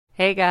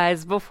Hey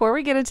guys, before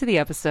we get into the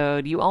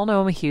episode, you all know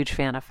I'm a huge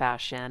fan of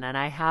fashion, and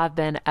I have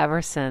been ever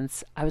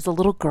since I was a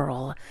little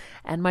girl.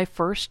 And my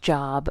first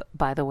job,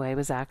 by the way,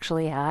 was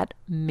actually at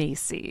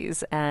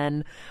Macy's.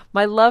 And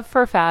my love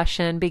for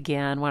fashion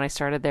began when I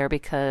started there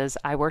because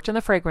I worked in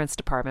the fragrance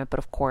department, but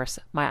of course,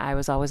 my eye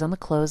was always on the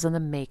clothes and the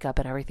makeup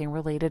and everything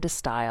related to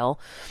style.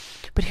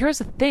 But here's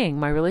the thing,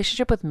 my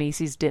relationship with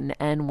Macy's didn't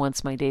end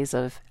once my days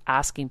of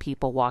asking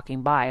people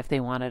walking by if they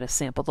wanted to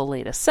sample the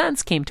latest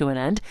scents came to an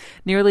end.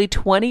 Nearly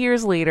 20 years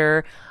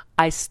later,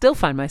 I still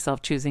find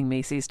myself choosing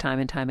Macy's time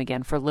and time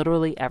again for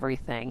literally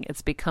everything.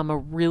 It's become a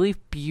really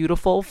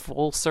beautiful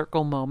full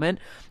circle moment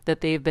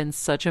that they've been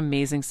such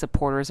amazing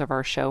supporters of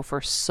our show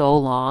for so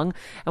long.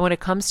 And when it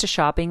comes to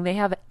shopping, they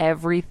have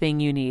everything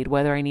you need,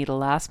 whether I need a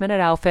last minute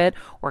outfit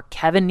or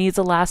Kevin needs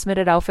a last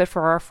minute outfit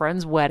for our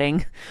friend's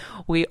wedding.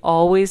 We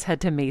always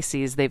head to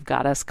Macy's. They've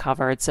got us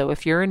covered. So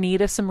if you're in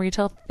need of some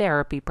retail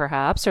therapy,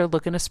 perhaps, or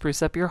looking to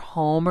spruce up your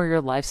home or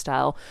your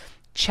lifestyle,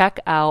 check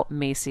out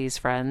Macy's,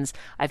 friends.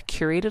 I've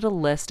curated a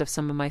list of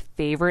some of my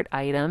favorite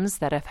items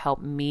that have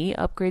helped me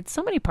upgrade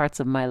so many parts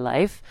of my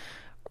life.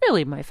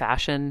 Really my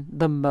fashion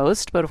the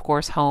most, but of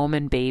course home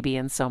and baby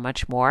and so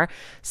much more.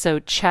 So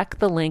check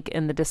the link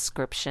in the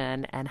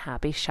description and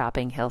happy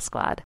shopping, Hill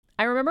Squad.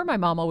 I remember my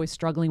mom always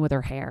struggling with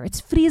her hair.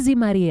 It's Frizi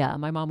Maria,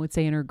 my mom would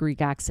say in her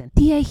Greek accent.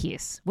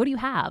 Diehis, what do you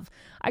have?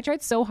 I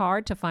tried so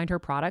hard to find her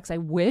products. I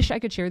wish I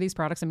could share these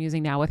products I'm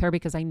using now with her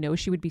because I know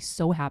she would be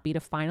so happy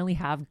to finally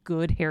have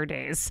good hair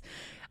days.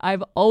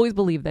 I've always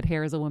believed that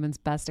hair is a woman's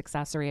best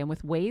accessory, and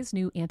with Ouai's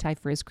new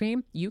anti-frizz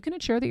cream, you can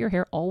ensure that your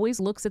hair always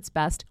looks its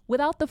best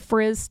without the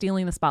frizz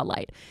stealing the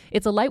spotlight.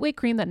 It's a lightweight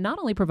cream that not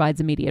only provides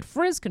immediate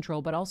frizz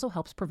control, but also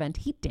helps prevent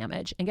heat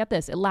damage. And get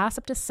this, it lasts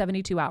up to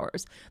 72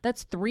 hours.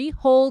 That's 3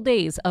 whole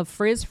days of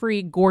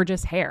frizz-free,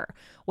 gorgeous hair.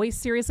 Ouai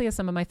seriously has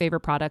some of my favorite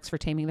products for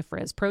taming the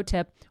frizz. Pro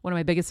tip, one of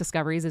my biggest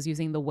discoveries is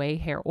using the Ouai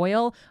hair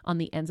oil on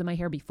the ends of my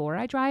hair before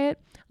I dry it.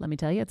 Let me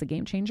tell you, it's a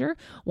game changer.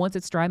 Once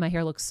it's dry, my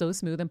hair looks so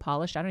smooth and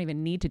polished, I don't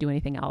even need to do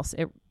anything else.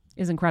 It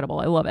is incredible.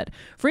 I love it.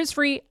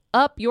 Frizz-free,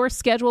 up your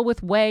schedule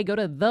with Ouai. Go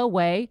to the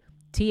Ouai,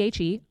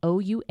 TheOuai.com,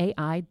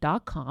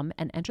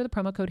 and enter the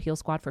promo code Heal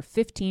Squad for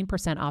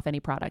 15% off any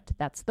product.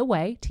 That's the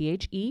Ouai,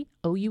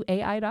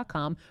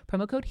 TheOuai.com,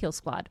 promo code Heal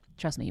Squad.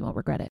 Trust me, you won't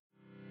regret it.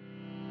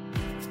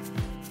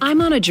 I'm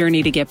on a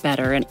journey to get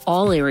better in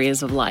all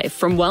areas of life,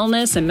 from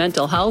wellness and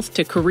mental health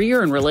to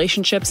career and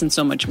relationships and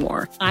so much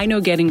more. I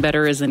know getting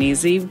better isn't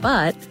easy,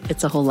 but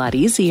it's a whole lot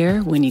easier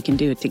when you can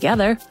do it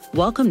together.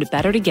 Welcome to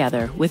Better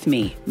Together with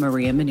me,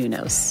 Maria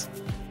Menounos.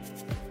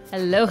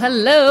 Hello,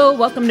 hello.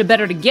 Welcome to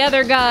Better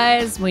Together,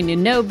 guys. When you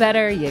know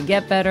better, you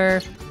get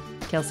better.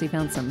 Kelsey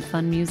found some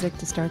fun music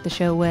to start the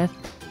show with.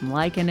 I'm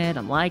liking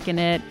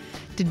it.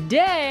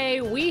 Today,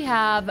 we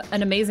have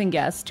an amazing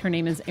guest. Her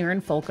name is Erin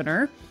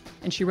Falconer,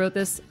 and she wrote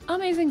this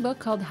amazing book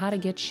called How to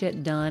Get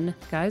Shit Done.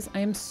 Guys,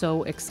 I am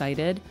so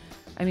excited.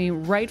 I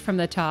mean, right from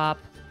the top,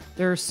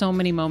 there are so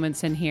many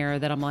moments in here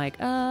that I'm like,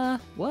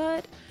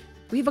 what?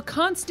 We have a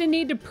constant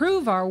need to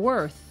prove our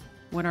worth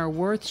when our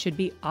worth should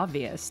be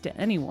obvious to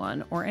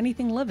anyone or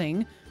anything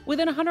living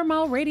within a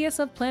 100-mile radius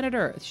of planet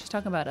Earth. She's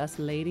talking about us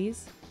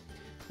ladies,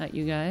 not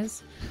you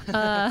guys.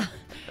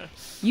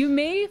 You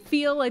may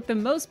feel like the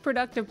most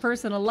productive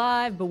person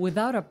alive, but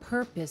without a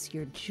purpose,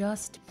 you're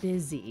just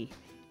busy.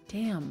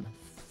 Damn,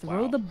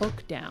 throw the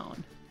book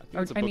down.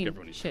 Not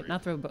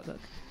throw a book.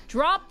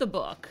 Drop the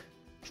book.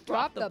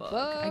 Drop the book.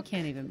 I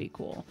can't even be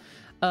cool.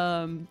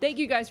 Thank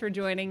you guys for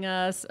joining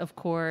us, of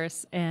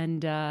course.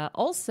 And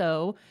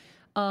also,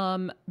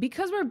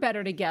 because we're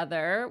better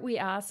together, we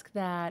ask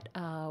that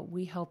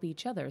we help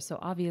each other. So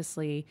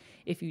obviously,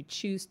 if you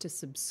choose to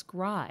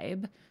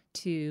subscribe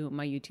to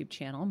my YouTube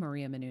channel,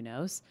 Maria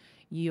Menounos,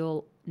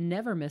 you'll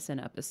never miss an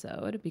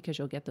episode because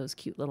you'll get those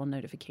cute little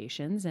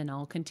notifications, and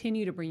I'll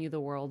continue to bring you the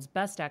world's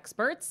best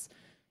experts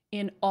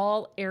in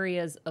all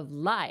areas of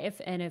life.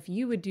 And if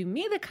you would do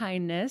me the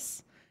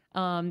kindness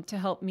to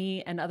help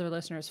me and other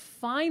listeners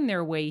find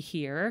their way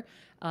here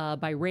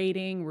by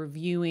rating,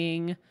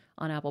 reviewing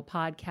on Apple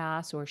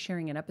Podcasts, or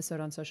sharing an episode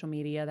on social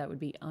media, that would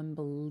be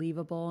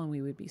unbelievable, and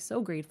we would be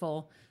so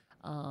grateful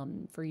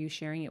for you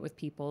sharing it with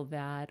people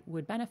that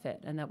would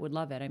benefit and that would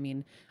love it. I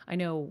mean, I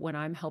know when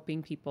I'm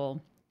helping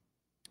people,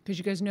 because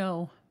you guys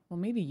know, well,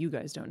 maybe you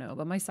guys don't know,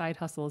 but my side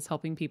hustle is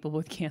helping people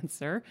with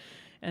cancer.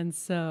 And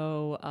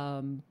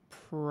so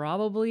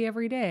probably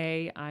every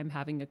day I'm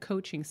having a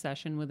coaching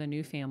session with a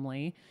new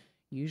family,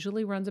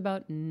 usually runs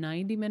about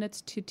 90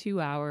 minutes to 2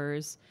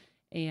 hours.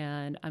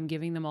 And I'm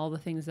giving them all the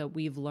things that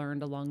we've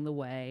learned along the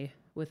way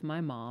with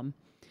my mom.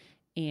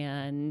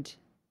 And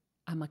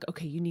I'm like,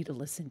 okay, you need to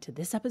listen to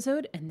this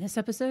episode and this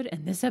episode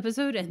and this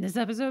episode and this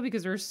episode,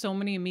 because there are so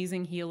many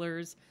amazing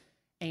healers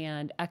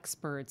and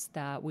experts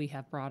that we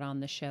have brought on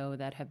the show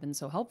that have been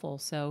so helpful.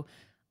 So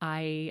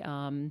I,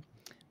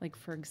 like,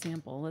 for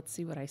example, let's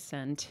see what I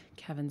sent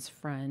Kevin's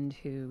friend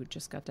who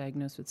just got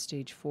diagnosed with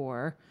stage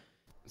 4.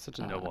 Such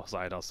a noble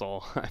side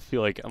hustle. I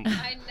feel like I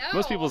know.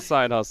 most people's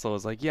side hustle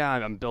is like, yeah,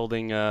 I'm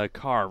building a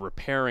car,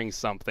 repairing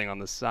something on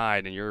the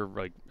side, and you're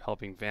like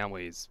helping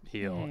families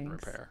heal and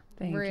Thanks. repair.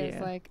 Thank Maria's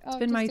you. like, It's oh,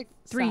 been just my a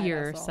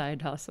 3-year hustle.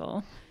 side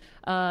hustle.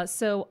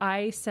 So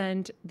I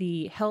sent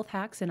the health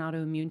hacks and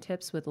autoimmune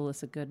tips with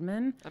Alyssa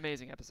Goodman,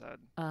 Amazing episode.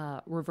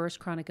 reverse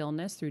chronic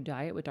illness through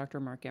diet with Dr.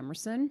 Mark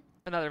Emerson,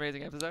 Another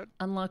amazing episode.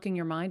 unlocking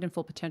your mind and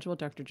full potential with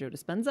Dr. Joe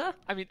Dispenza,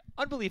 I mean,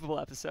 unbelievable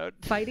episode.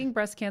 fighting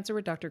breast cancer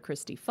with Dr.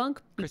 Christy Funk,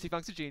 Christy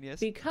Funk's a genius.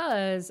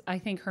 because I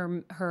think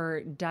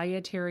her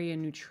dietary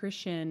and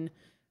nutrition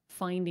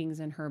findings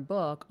in her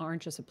book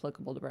aren't just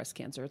applicable to breast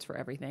cancer; it's for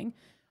everything.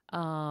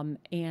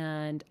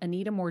 And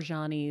Anita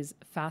Morjani's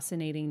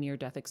fascinating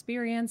near-death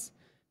experience,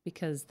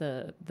 because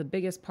the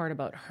biggest part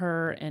about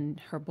her and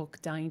her book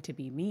Dying to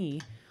Be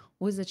Me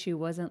was that she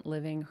wasn't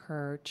living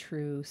her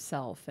true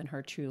self and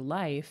her true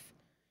life,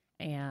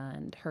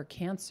 and her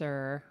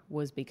cancer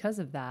was because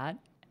of that.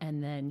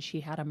 And then she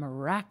had a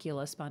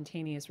miraculous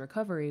spontaneous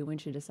recovery when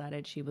she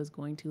decided she was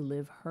going to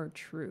live her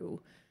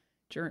true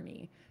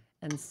journey.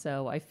 And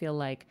so I feel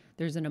like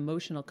there's an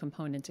emotional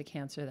component to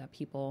cancer that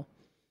people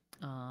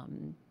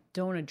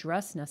don't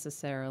address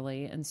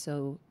necessarily. And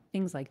so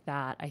things like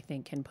that, I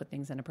think, can put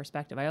things into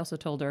perspective. I also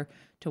told her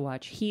to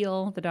watch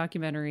Heal, the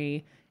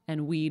documentary,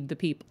 and Weed the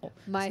People.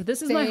 My So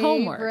this is my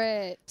homework.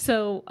 favorite.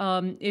 So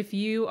if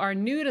you are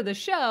new to the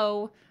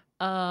show,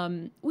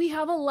 we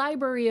have a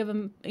library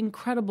of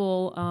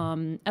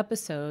incredible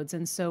episodes.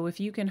 And so if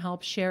you can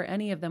help share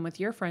any of them with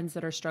your friends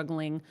that are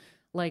struggling,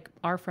 like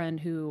our friend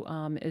who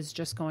is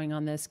just going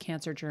on this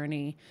cancer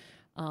journey,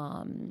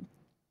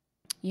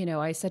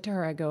 I said to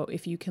her, I go,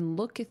 if you can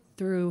look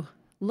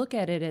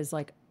at it as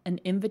like an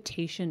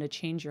invitation to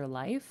change your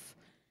life,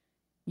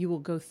 you will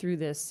go through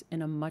this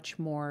in a much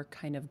more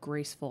kind of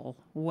graceful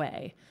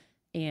way.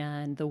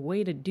 And the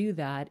way to do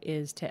that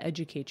is to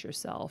educate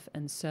yourself.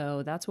 And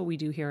so that's what we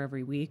do here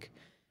every week,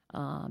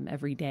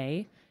 every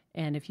day.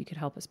 And if you could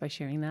help us by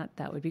sharing that,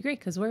 that would be great,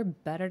 because we're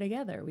better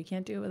together. We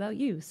can't do it without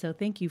you. So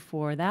thank you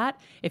for that.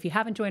 If you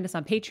haven't joined us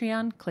on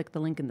Patreon, click the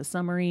link in the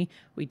summary.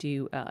 We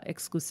do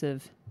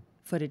exclusive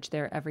footage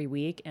there every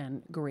week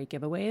and great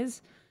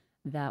giveaways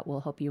that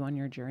will help you on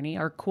your journey.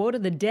 Our quote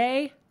of the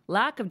day: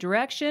 lack of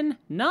direction,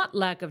 not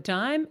lack of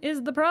time,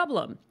 is the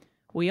problem.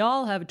 We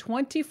all have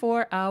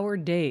 24-hour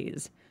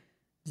days.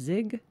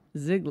 Zig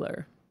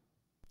Ziglar.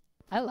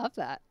 I love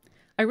that.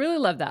 I really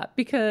love that,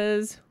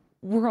 because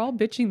we're all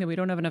bitching that we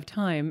don't have enough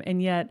time.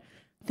 And yet,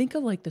 think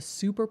of like the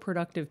super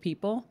productive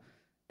people.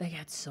 They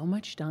get so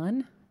much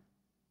done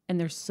and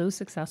they're so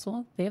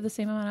successful. They have the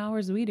same amount of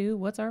hours as we do.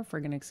 What's our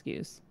friggin'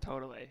 excuse?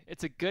 Totally.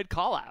 It's a good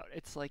call out.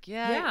 It's like,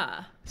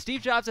 Yeah.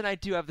 Steve Jobs and I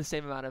do have the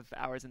same amount of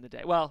hours in the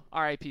day. Well,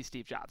 RIP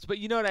Steve Jobs, but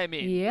you know what I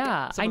mean.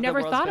 Yeah. Some I of the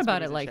never world's thought best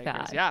about it movers like and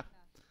shakers. that. Yeah,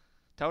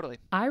 totally.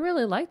 I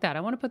really like that.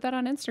 I want to put that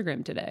on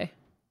Instagram today.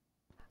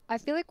 I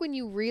feel like when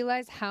you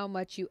realize how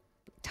much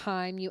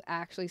time you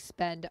actually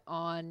spend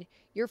on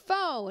your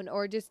phone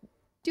or just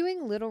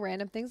doing little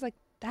random things, like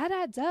that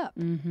adds up.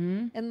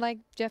 Mm-hmm. And like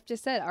Jeff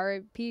just said,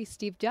 RIP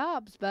Steve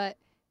Jobs, but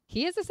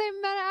he has the same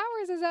amount of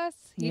hours as us.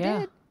 He Yeah.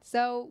 did.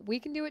 So we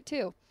can do it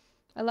too.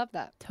 I love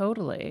that.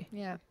 Totally.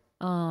 Yeah.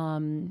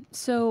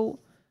 So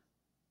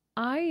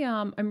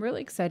I'm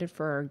really excited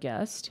for our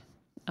guest.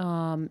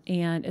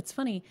 And it's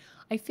funny,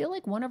 I feel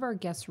like one of our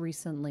guests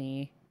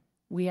recently,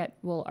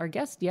 our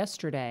guest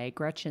yesterday,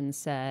 Gretchen,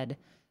 said,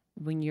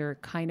 when you're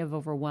kind of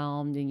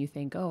overwhelmed and you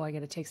think, oh, I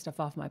got to take stuff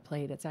off my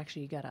plate, it's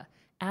actually, you got to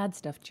add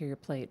stuff to your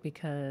plate,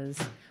 because,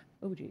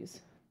 oh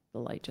geez, the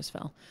light just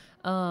fell.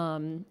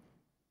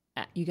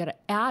 You got to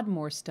add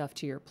more stuff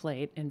to your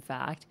plate. In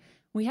fact,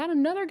 we had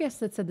another guest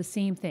that said the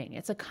same thing.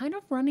 It's a kind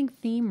of running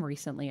theme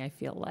recently, I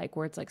feel like,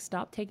 where it's like,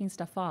 stop taking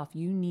stuff off.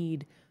 You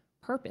need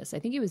purpose. I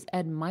think it was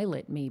Ed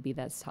Milet maybe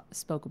that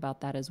spoke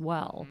about that as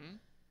well.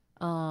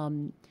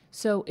 Mm-hmm.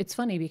 So it's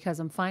funny, because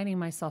I'm finding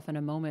myself in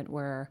a moment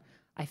where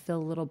I feel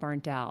a little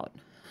burnt out,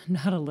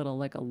 not a little,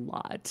 like a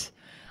lot.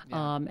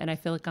 Yeah. And I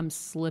feel like I'm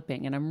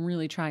slipping, and I'm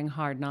really trying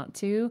hard not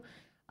to.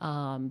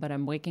 But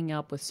I'm waking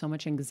up with so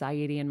much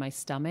anxiety in my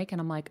stomach, and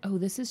I'm like, oh,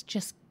 this is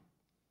just,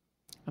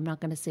 I'm not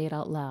going to say it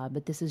out loud,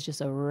 but this is just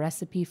a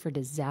recipe for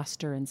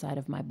disaster inside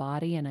of my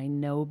body, and I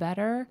know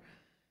better.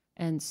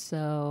 And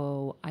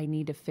so I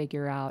need to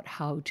figure out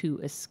how to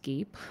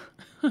escape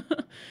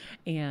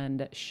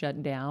and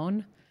shut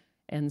down.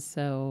 And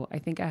so I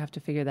think I have to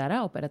figure that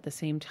out. But at the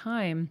same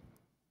time,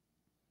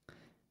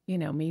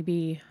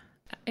 maybe,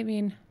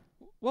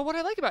 Well, what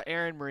I like about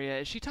Erin, Maria,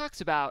 is she talks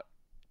about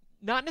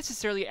not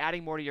necessarily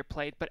adding more to your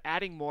plate, but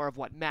adding more of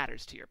what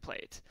matters to your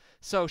plate.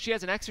 So she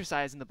has an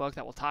exercise in the book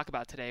that we'll talk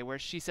about today where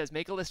she says,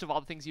 make a list of all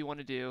the things you want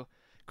to do,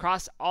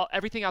 cross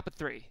everything up at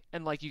 3,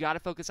 and like you got to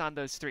focus on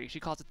those 3. She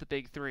calls it the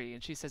big 3,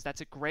 and she says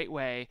that's a great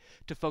way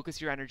to focus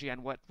your energy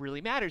on what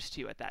really matters to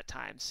you at that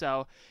time.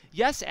 So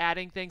yes,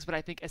 adding things, but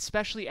I think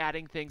especially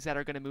adding things that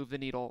are going to move the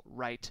needle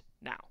right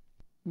now.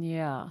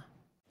 yeah.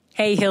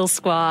 Hey, Hill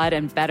Squad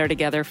and Better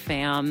Together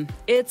fam.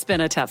 It's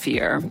been a tough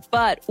year,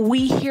 but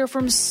we hear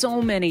from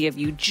so many of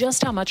you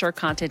just how much our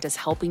content is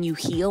helping you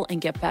heal and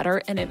get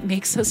better, and it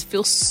makes us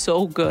feel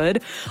so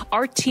good.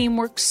 Our team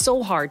works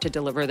so hard to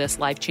deliver this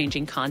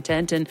life-changing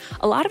content, and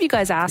a lot of you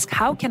guys ask,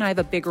 how can I have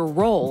a bigger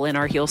role in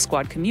our Heal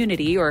Squad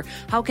community, or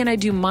how can I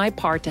do my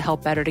part to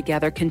help Better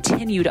Together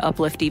continue to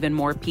uplift even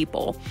more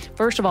people?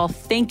 First of all,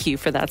 thank you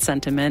for that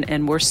sentiment,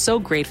 and we're so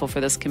grateful for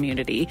this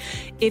community.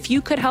 If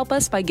you could help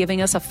us by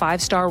giving us a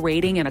 5-star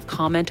rating and a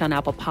comment on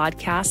Apple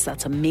Podcasts,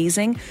 that's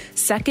amazing.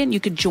 Second, you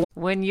could join.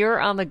 When you're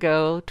on the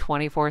go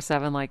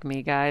 24/7 like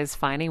me, guys,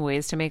 finding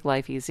ways to make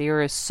life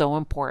easier is so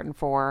important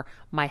for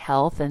my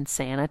health and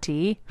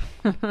sanity.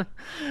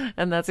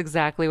 And that's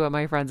exactly what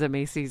my friends at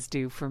Macy's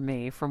do for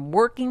me. From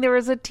working there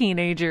as a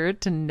teenager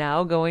to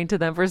now going to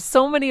them for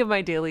so many of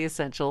my daily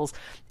essentials,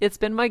 it's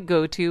been my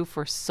go-to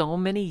for so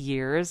many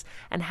years.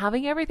 And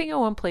having everything in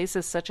one place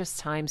is such a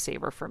time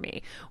saver for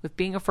me. With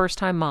being a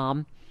first-time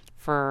mom,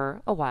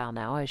 for a while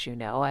now, as you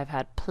know, I've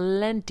had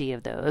plenty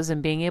of those,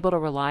 and being able to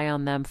rely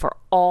on them for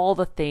all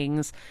the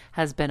things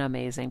has been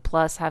amazing.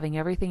 Plus, having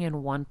everything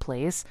in one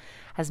place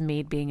has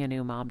made being a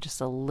new mom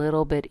just a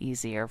little bit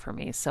easier for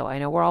me. So I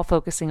know we're all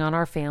focusing on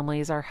our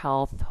families, our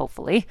health,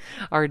 hopefully,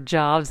 our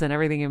jobs, and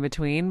everything in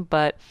between,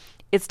 but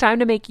it's time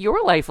to make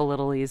your life a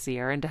little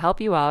easier. And to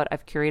help you out,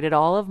 I've curated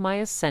all of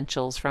my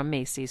essentials from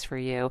Macy's for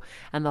you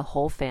and the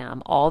whole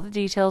fam. All the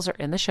details are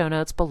in the show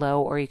notes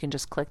below, or you can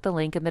just click the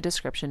link in the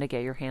description to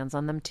get your hands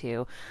on them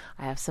too.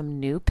 I have some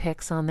new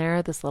picks on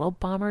there. This little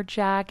bomber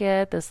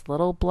jacket, this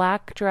little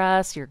black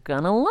dress. You're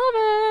gonna love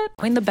it.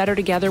 Join the Better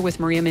Together with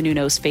Maria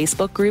Menounos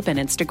Facebook group and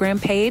Instagram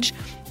page.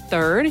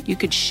 Third, you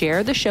could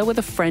share the show with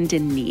a friend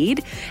in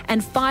need.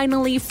 And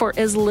finally, for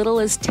as little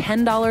as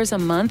 $10 a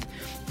month,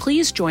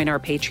 please join our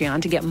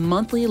Patreon to get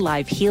monthly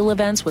live heal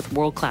events with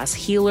world-class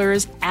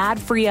healers,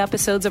 ad-free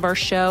episodes of our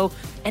show,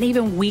 and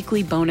even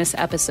weekly bonus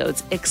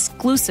episodes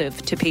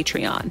exclusive to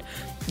Patreon.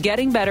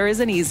 Getting better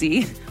isn't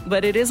easy,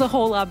 but it is a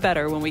whole lot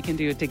better when we can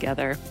do it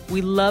together.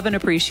 We love and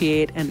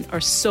appreciate and are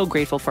so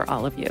grateful for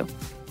all of you.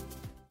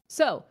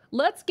 So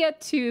let's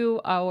get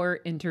to our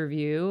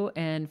interview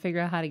and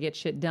figure out how to get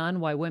shit done,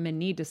 why women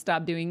need to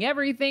stop doing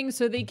everything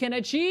so they can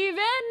achieve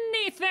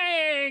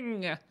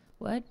anything.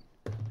 What?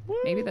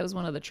 Maybe that was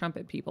one of the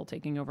trumpet people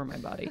taking over my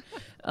body.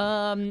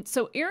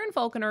 So Erin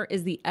Falconer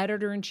is the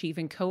editor-in-chief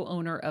and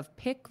co-owner of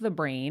Pick the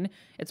Brain.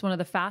 It's one of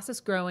the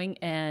fastest growing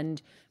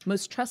and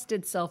most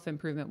trusted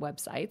self-improvement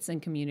websites and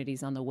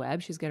communities on the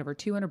web. She's got over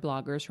 200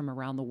 bloggers from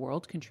around the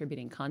world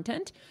contributing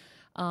content.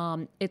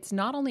 It's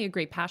not only a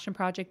great passion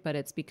project, but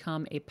it's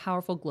become a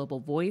powerful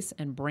global voice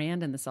and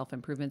brand in the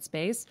self-improvement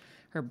space.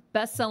 Her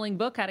best-selling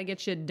book, How to Get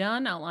Shit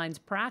Done, outlines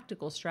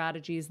practical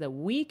strategies that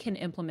we can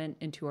implement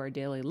into our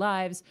daily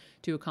lives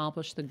to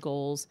accomplish the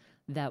goals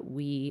that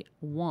we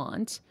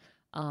want.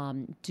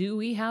 Do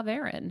we have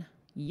Erin?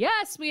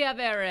 Yes, we have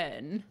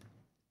Erin.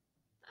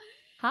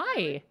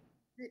 Hi.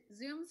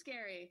 Zoom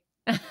scary.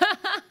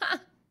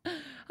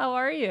 How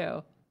are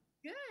you?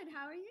 Good.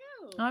 How are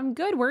you? I'm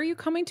good. Where are you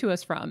coming to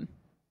us from?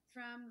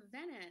 From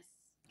Venice.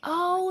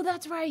 Oh,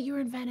 that's right. You're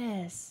in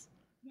Venice.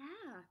 Yeah.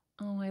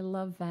 Oh, I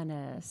love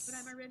Venice. But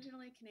I'm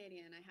originally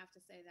Canadian. I have to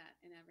say that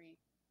in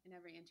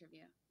every interview.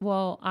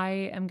 Well, I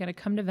am going to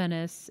come to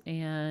Venice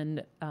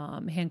and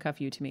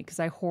handcuff you to me because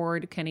I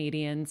hoard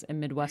Canadians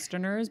and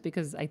Midwesterners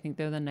because I think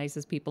they're the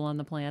nicest people on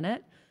the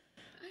planet.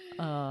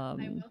 I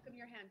welcome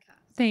your handcuffs.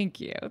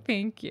 Thank you.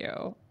 Thank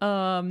you.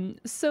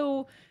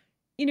 So,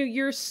 you know,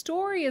 your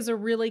story is a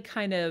really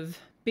kind of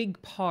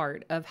big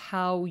part of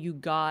how you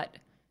got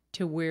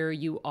to where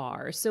you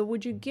are. So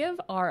would you give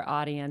our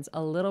audience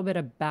a little bit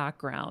of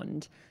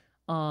background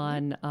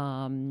on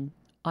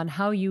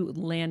how you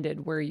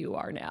landed where you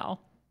are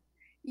now?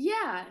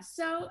 Yeah.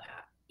 So,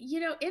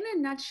 in a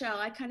nutshell,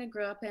 I kind of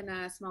grew up in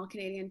a small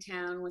Canadian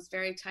town, was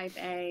very type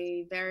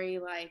A, very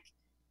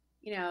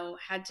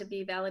had to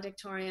be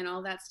valedictorian,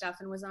 all that stuff,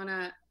 and was on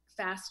a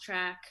fast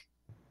track.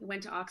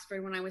 Went to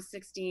Oxford when I was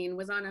 16,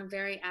 was on a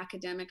very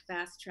academic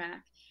fast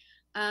track.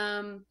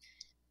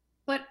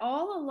 But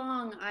all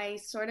along, I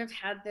sort of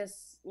had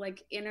this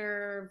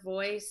inner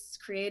voice,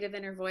 creative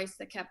inner voice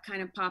that kept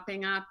kind of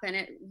popping up. And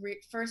it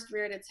first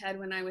reared its head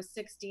when I was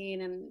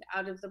 16, and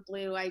out of the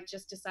blue, I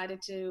just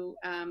decided to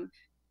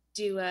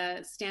do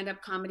a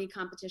stand-up comedy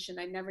competition.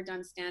 I'd never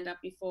done stand-up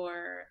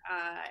before.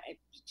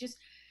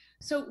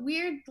 So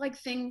weird,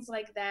 things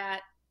like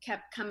that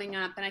kept coming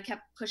up, and I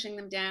kept pushing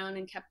them down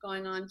and kept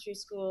going on through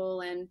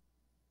school, and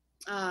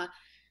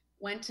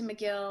went to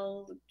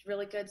McGill,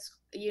 really good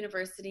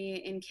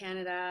university in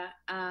Canada.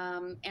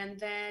 And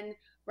then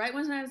right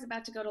when I was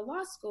about to go to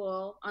law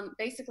school,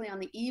 basically on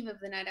the eve of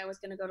the night I was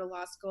going to go to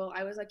law school,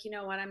 I was like, you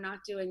know what, I'm not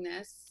doing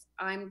this.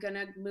 I'm going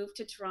to move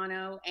to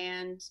Toronto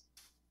and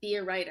be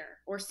a writer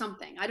or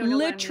something. I don't know.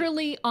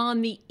 Literally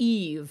on the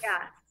eve.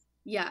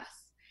 Yes.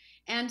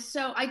 And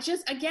so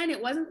again, it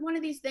wasn't one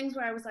of these things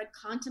where I was like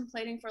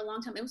contemplating for a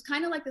long time. It was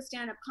kind of like the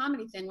stand-up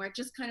comedy thing where it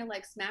just kind of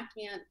like smacked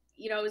me on,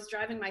 I was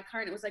driving my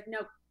car and it was like, no,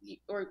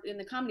 or in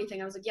the comedy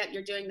thing, I was like, yeah,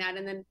 you're doing that.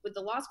 And then with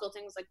the law school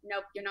thing, it was like,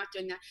 nope, you're not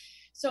doing that.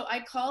 So I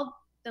called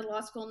the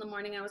law school in the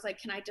morning. I was like,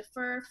 can I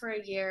defer for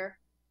a year?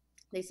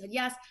 They said,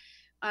 yes.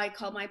 I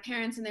called my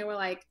parents and they were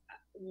like,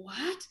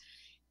 what?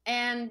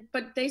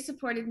 But they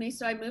supported me.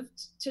 So I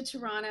moved to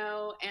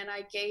Toronto and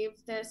I gave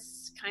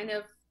this kind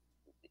of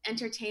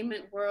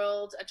entertainment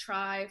world a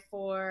try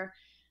for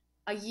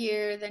a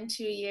year, then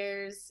 2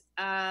 years,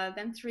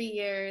 then 3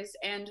 years.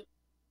 And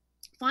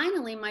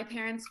finally, my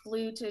parents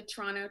flew to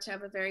Toronto to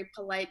have a very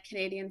polite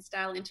Canadian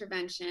style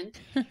intervention.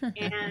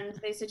 And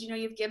they said,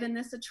 you've given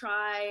this a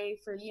try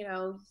for,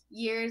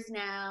 years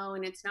now,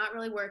 and it's not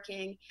really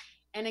working.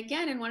 And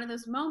again, in one of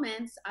those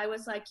moments, I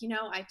was like,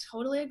 I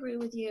totally agree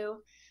with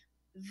you.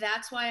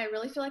 That's why I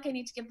really feel like I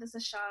need to give this a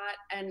shot.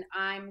 And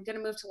I'm going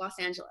to move to Los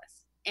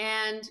Angeles.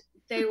 And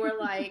they were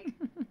like,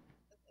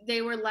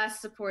 they were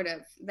less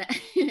supportive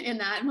in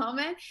that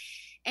moment.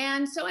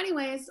 And so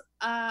anyways,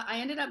 I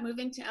ended up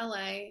moving to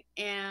LA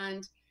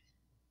and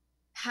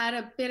had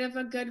a bit of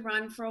a good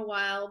run for a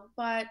while.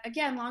 But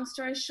again, long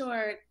story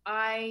short,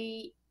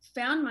 I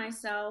found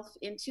myself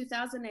in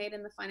 2008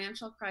 in the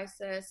financial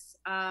crisis,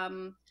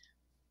 in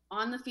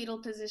the fetal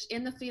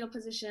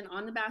position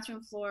on the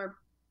bathroom floor,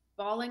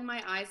 bawling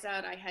my eyes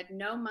out. I had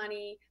no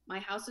money. My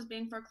house was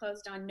being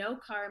foreclosed on, no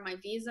car. My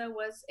visa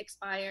was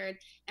expired.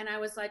 And I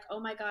was like, oh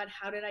my God,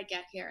 how did I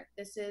get here?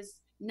 This is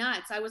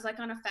nuts. I was like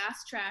on a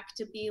fast track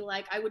to be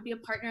like, I would be a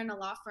partner in a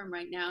law firm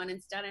right now. And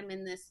instead I'm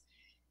in this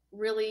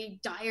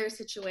really dire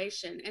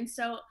situation. And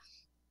so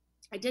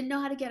I didn't know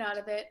how to get out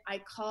of it. I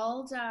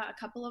called a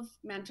couple of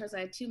mentors.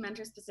 I had 2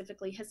 mentors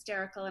specifically,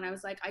 hysterical. And I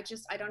was like, I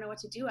don't know what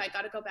to do. I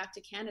got to go back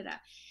to Canada.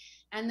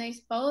 And they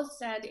both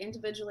said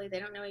individually, they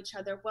don't know each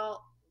other.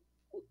 Well,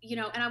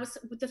 and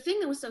the thing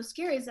that was so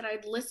scary is that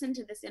I'd listened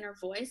to this inner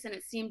voice and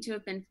it seemed to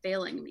have been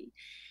failing me.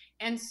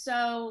 And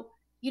so,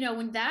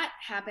 when that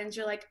happens,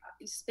 you're like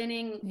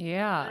spinning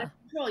out of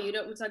control.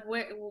 It's like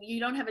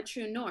you don't have a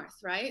true north,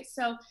 right?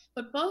 So,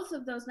 but both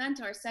of those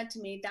mentors said to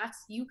me,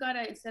 you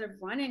gotta, instead of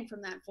running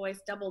from that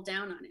voice, double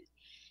down on it.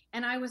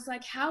 And I was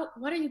like,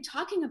 what are you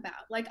talking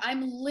about? Like,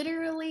 I'm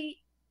literally,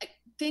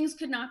 things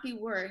could not be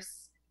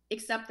worse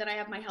except that I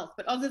have my health.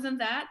 But other than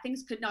that,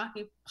 things could not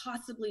be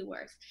possibly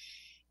worse.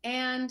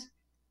 And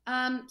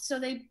so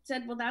they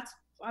said, well, that's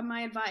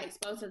my advice,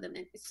 both of them.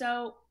 And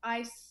so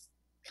I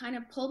kind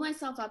of pulled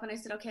myself up and I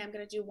said, okay, I'm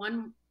going to do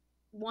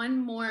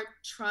one more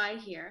try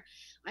here.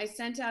 I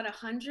sent out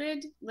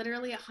 100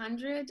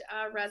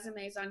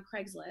 resumes on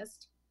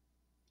Craigslist,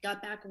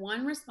 got back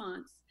one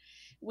response,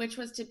 which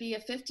was to be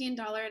a $15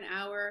 an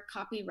hour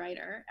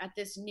copywriter at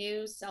this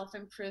new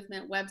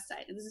self-improvement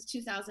website. And this is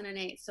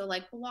 2008. So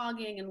like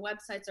blogging and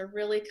websites are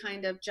really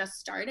kind of just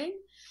starting.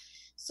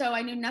 So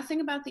I knew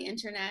nothing about the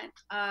internet.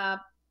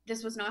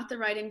 This was not the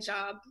writing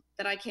job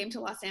that I came to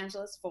Los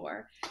Angeles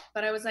for,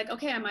 but I was like,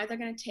 okay, I'm either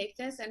going to take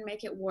this and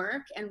make it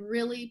work and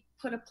really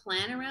put a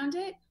plan around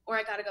it, or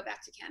I got to go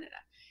back to Canada.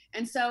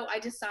 And so I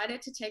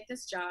decided to take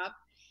this job,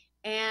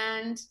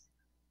 and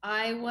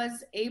I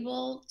was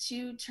able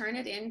to turn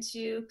it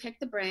into Pick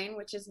the Brain,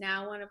 which is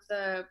now one of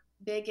the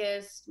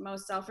biggest,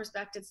 most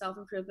self-respected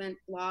self-improvement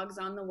blogs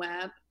on the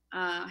web.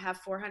 I have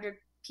 400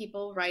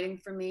 people writing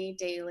for me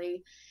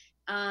daily.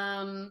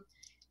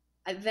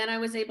 Then I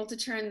was able to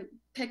turn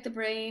Pick the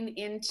Brain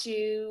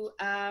into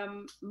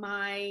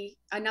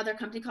another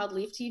company called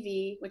Leaf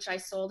TV, which I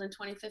sold in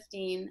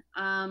 2015.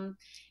 And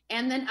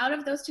then out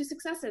of those 2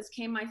 successes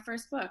came my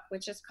first book,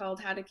 which is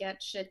called How to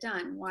Get Shit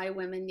Done: Why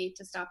Women Need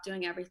to Stop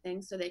Doing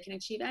Everything So They Can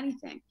Achieve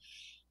Anything.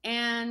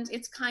 And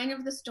it's kind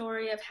of the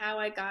story of how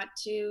I got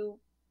to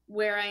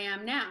where I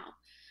am now.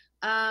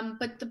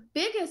 But the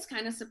biggest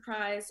kind of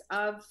surprise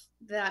of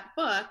that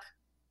book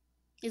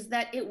is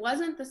that it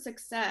wasn't the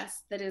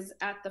success that is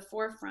at the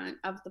forefront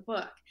of the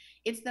book.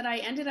 It's that I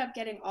ended up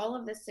getting all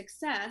of this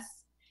success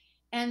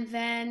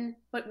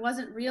but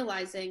wasn't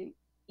realizing,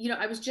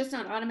 I was just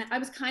on automatic. I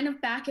was kind of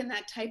back in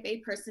that type A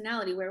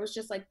personality where it was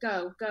just like,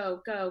 go,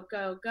 go, go,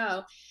 go,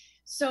 go.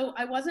 So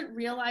I wasn't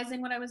realizing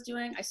what I was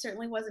doing. I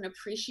certainly wasn't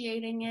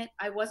appreciating it.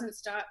 I wasn't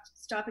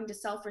stopping to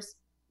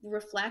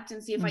self-reflect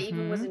and see if I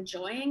even was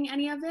enjoying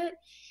any of it.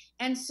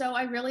 And so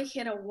I really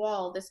hit a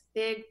wall, this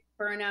big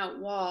burnout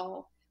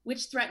wall,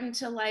 which threatened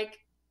to like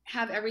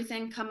have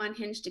everything come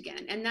unhinged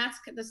again. And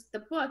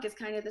the book is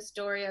kind of the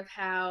story of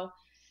how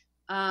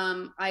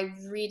I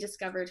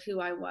rediscovered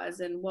who I was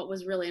and what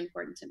was really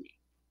important to me.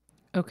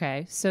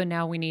 Okay. So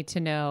now we need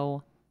to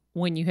know,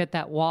 when you hit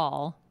that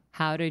wall,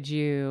 how did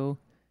you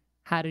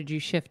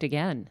shift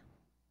again?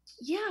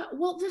 Yeah.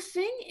 Well, the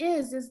thing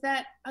is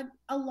that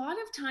a lot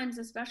of times,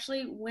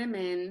 especially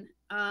women,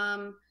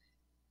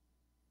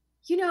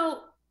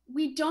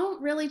 we don't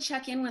really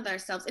check in with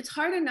ourselves. It's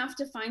hard enough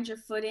to find your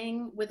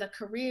footing with a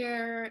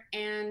career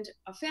and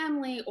a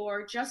family,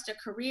 or just a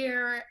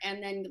career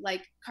and then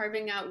like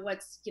carving out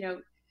what's,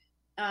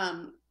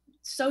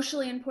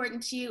 socially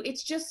important to you.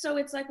 It's just so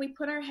it's like we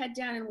put our head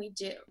down and we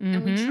do,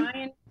 and we try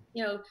and,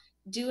 you know,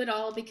 do it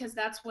all because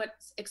that's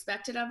what's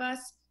expected of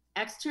us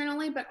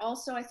externally. But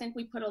also I think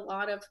we put a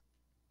lot of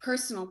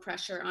personal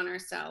pressure on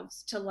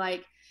ourselves to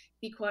like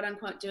be quote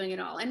unquote doing it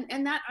all.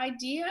 And that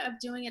idea of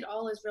doing it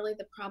all is really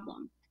the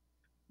problem.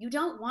 You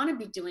don't want to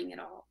be doing it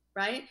all,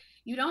 right?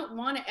 You don't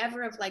want to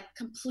ever have like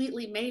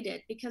completely made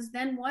it, because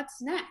then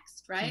what's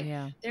next, right?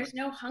 Yeah. There's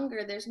no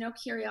hunger, there's no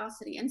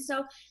curiosity. And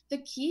so the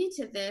key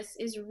to this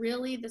is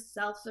really the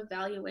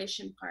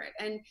self-evaluation part.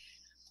 And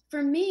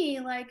for me,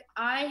 like,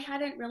 I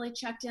hadn't really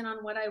checked in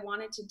on what I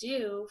wanted to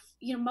do.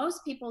 You know,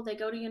 most people, they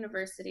go to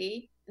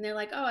university and they're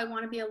like, oh, I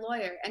want to be a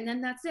lawyer. And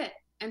then that's it.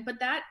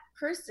 But that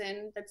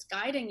person that's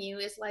guiding you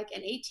is like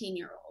an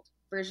 18-year-old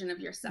version of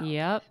yourself.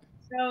 Yep.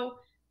 So,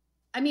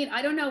 I mean,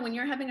 I don't know, when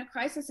you're having a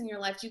crisis in your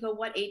life, do you go,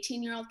 what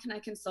 18-year-old can I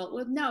consult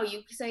with? No,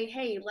 you say,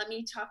 hey, let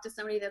me talk to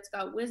somebody that's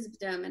got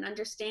wisdom and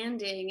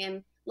understanding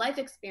and life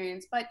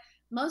experience. But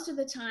most of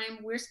the time,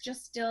 we're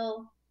just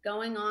still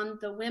going on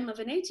the whim of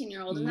an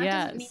 18-year-old. And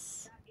that doesn't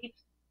mean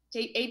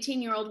that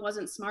 18-year-old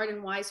wasn't smart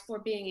and wise for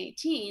being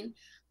 18.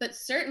 But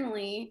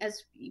certainly,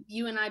 as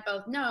you and I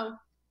both know,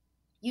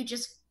 you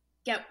just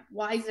get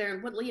wiser,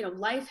 and what, you know,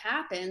 life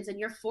happens and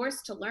you're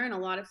forced to learn a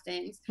lot of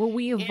things. Well,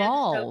 we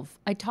evolve.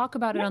 I talk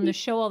about it on the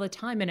show all the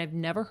time, and I've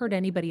never heard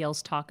anybody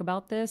else talk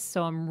about this.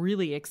 So I'm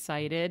really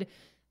excited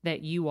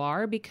that you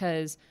are,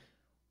 because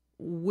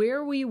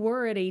where we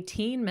were at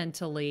 18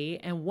 mentally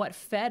and what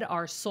fed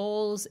our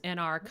souls and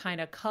our kind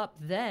of cup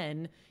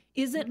then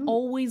isn't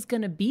always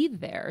going to be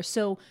there.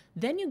 So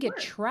then you get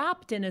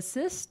trapped in a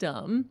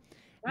system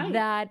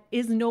that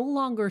is no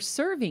longer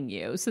serving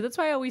you. So that's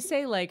why I always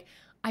say, like,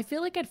 I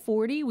feel like at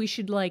 40, we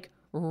should like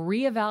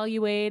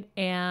reevaluate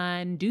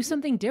and do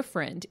something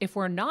different if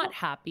we're not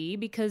happy,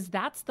 because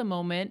that's the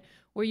moment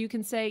where you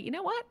can say, you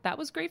know what, that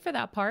was great for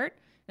that part.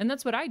 And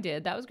that's what I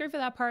did. That was great for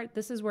that part.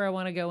 This is where I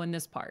want to go in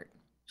this part.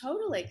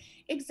 Totally.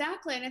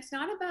 Exactly. And it's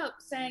not about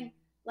saying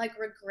like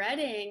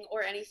regretting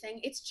or anything.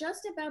 It's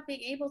just about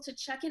being able to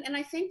check in. And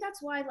I think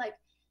that's why like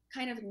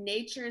kind of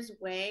nature's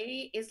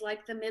way is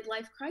like the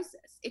midlife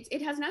crisis.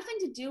 It has nothing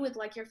to do with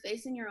like you're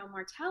facing your own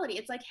mortality.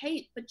 It's like,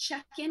 hey, but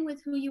check in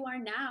with who you are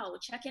now.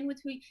 Check in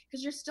with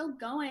because you're still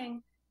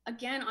going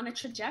again on a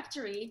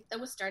trajectory that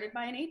was started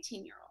by an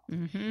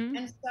 18-year-old.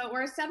 And so,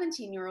 or a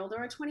 17-year-old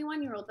or a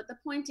 21-year-old. But the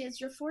point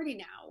is, you're 40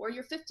 now, or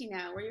you're 50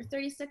 now, or you're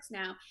 36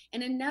 now.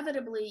 And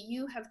inevitably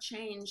you have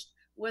changed,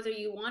 whether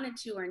you wanted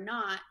to or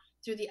not,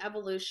 through the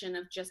evolution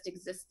of just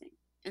existing.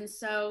 And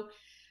so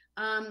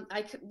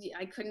I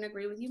couldn't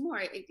agree with you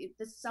more.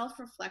 The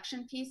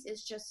self-reflection piece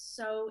is just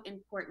so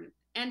important.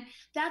 And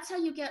that's how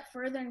you get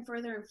further and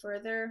further and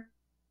further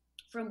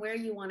from where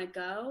you want to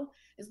go,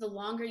 is the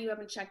longer you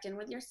haven't checked in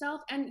with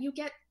yourself, and you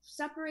get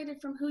separated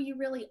from who you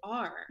really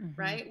are,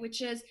 right?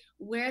 Which is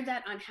where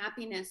that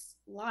unhappiness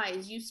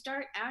lies. You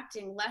start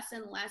acting less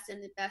and less in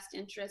the best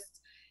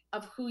interests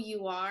of who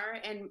you are,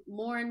 and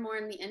more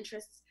in the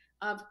interests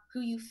of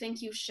who you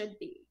think you should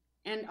be.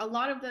 And a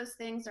lot of those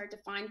things are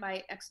defined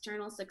by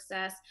external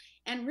success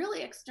and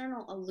really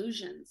external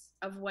illusions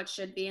of what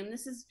should be. And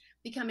this is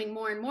becoming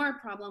more and more a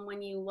problem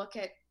when you look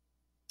at,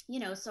 you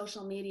know,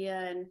 social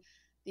media and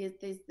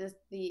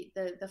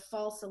the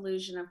false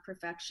illusion of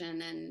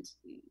perfection. And,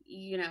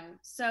 you know,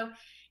 so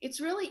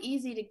it's really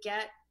easy to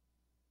get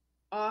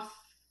off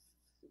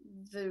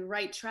the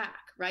right track,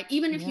 right?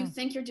 Even if you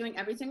think you're doing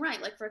everything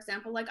right. Like, for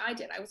example, like I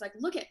did, I was like,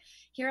 look it,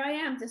 here I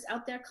am, just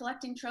out there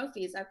collecting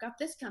trophies. I've got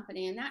this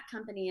company and that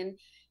company and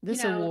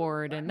this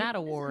award and that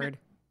award.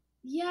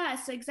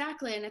 Yes,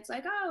 exactly. And it's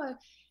like, oh,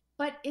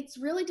 but it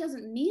really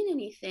doesn't mean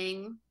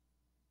anything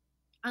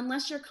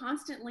unless you're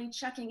constantly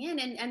checking in,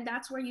 and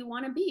that's where you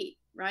want to be,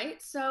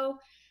 right? So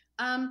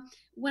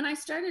when I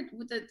started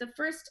with the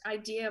first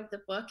idea of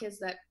the book is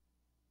that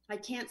I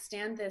can't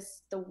stand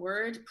the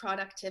word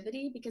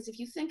productivity, because if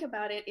you think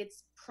about it,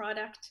 it's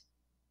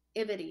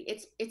productivity.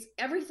 It's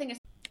everything.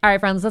 All right,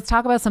 friends, let's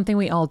talk about something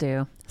we all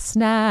do.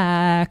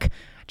 Snack.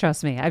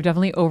 Trust me, I've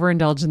definitely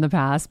overindulged in the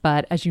past,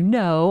 but as you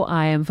know,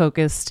 I am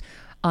focused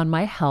on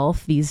my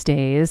health these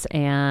days,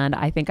 and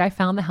I think I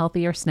found the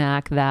healthier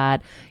snack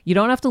that you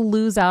don't have to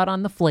lose out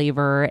on the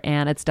flavor,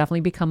 and it's definitely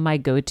become my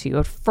go-to.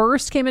 It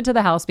first came into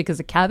the house because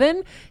of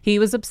Kevin. He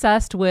was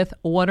obsessed with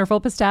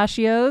Wonderful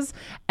Pistachios,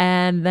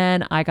 and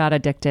then I got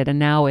addicted, and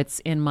now it's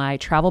in my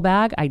travel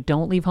bag. I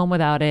don't leave home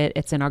without it.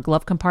 It's in our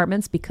glove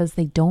compartments because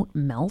they don't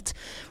melt.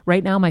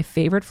 Right now, my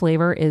favorite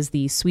flavor is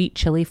the sweet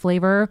chili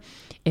flavor.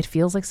 It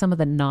feels like some of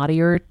the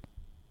naughtier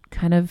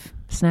kind of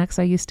snacks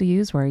I used to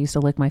use, where I used to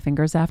lick my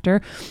fingers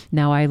after.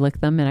 Now I lick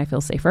them and I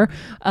feel safer.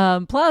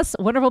 Plus,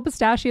 Wonderful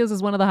Pistachios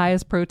is one of the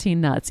highest protein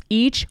nuts.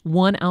 Each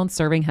 1 ounce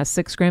serving has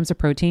 6 grams of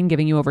protein,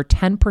 giving you over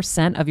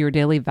 10% of your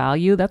daily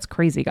value. That's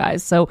crazy,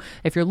 guys. So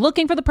if you're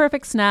looking for the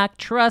perfect snack,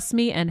 trust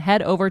me and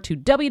head over to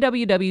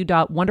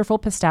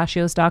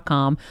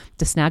www.wonderfulpistachios.com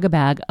to snag a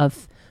bag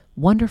of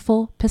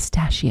Wonderful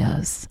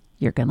Pistachios.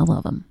 You're going to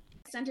love them.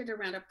 Centered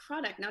around a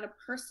product, not a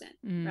person,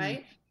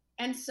 right?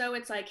 And so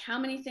it's like, how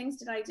many things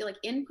did I do? Like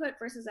input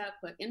versus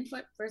output,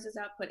 input versus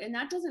output. And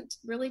that doesn't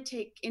really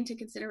take into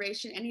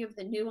consideration any of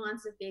the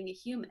nuance of being a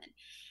human.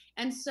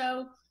 And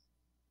so,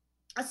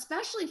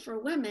 especially for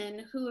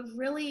women who have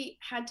really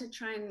had to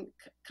try and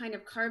kind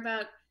of carve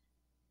out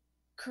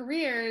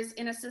careers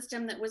in a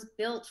system that was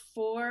built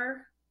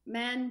for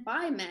men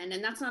by men,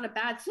 and that's not a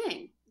bad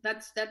thing.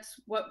 That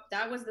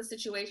was the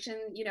situation.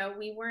 You know,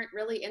 we weren't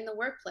really in the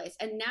workplace,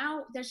 and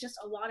now there's just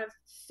a lot of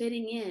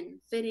fitting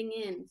in,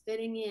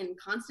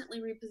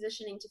 constantly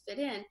repositioning to fit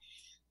in.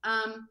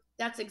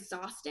 That's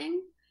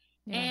exhausting.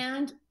 Yeah.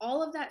 And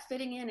all of that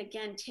fitting in,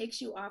 again, takes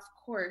you off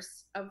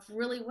course of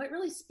really what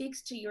really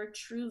speaks to your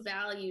true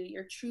value,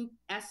 your true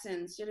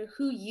essence, you know,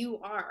 who you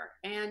are.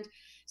 And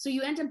so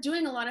you end up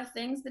doing a lot of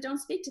things that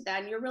don't speak to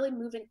that. And you're really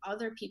moving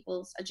other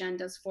people's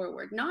agendas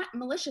forward, not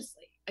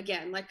maliciously.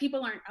 Again, like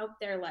people aren't out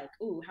there like,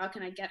 ooh, how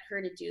can I get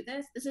her to do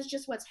this? This is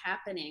just what's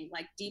happening,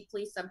 like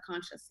deeply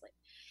subconsciously.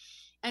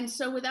 And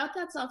so without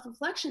that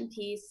self-reflection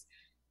piece,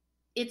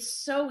 it's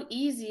so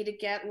easy to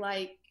get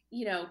like,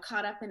 you know,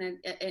 caught up in a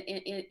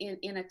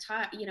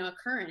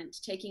current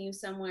taking you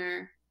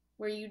somewhere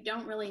where you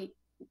don't really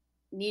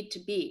need to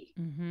be.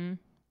 Mm-hmm.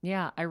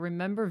 Yeah, I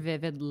remember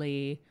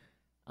vividly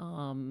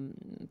a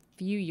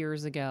few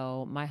years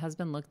ago, my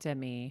husband looked at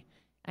me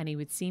and he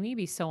would see me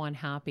be so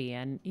unhappy.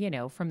 And, you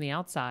know, from the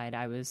outside,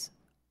 I was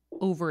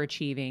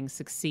overachieving,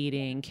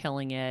 succeeding,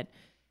 killing it.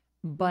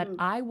 But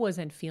I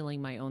wasn't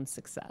feeling my own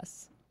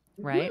success.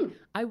 Right?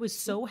 I was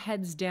so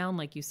heads down,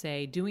 like you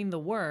say, doing the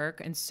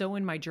work and so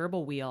in my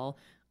gerbil wheel,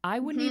 I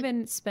wouldn't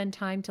even spend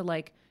time to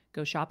like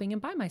go shopping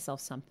and buy myself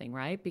something,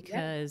 right?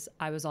 Because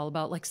I was all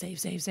about like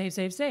save.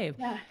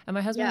 Yeah. And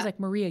my husband was like,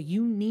 Maria,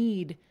 you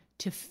need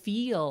to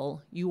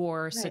feel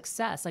your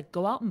success. Like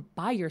go out and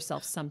buy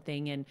yourself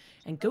something and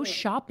go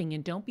shopping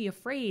and don't be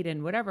afraid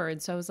and whatever.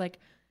 And so I was like,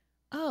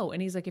 oh,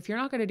 and he's like, if you're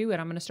not going to do it,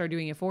 I'm going to start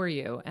doing it for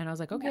you. And I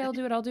was like, okay, I'll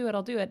do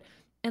it.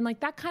 And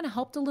like that kind of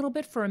helped a little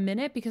bit for a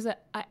minute because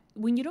I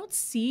when you don't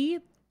see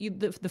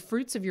the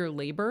fruits of your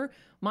labor,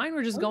 mine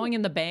were just going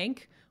in the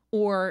bank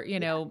or, you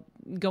know,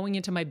 going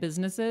into my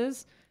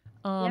businesses.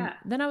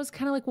 Then I was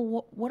kind of like,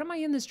 well, what am I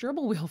in this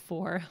gerbil wheel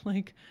for?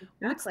 Like,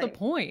 what's the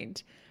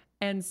point?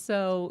 And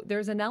so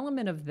there's an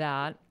element of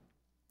that.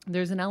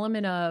 There's an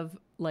element of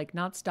like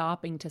not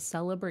stopping to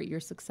celebrate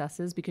your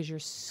successes because you're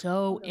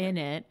so in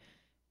it.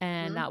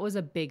 And that was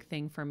a big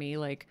thing for me.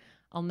 Like,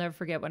 I'll never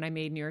forget when I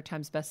made New York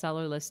Times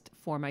bestseller list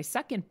for my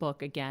second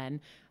book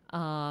again.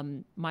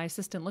 My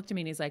assistant looked at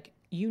me and he's like,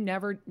 you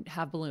never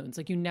have balloons.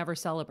 Like you never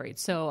celebrate.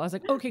 So I was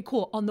like, okay,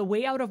 cool. On the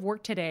way out of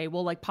work today,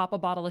 we'll like pop a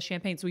bottle of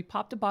champagne. So we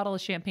popped a bottle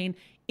of champagne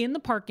in the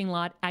parking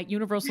lot at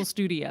Universal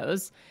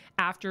Studios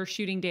after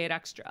shooting day at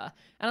Extra.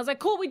 And I was like,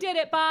 cool, we did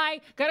it.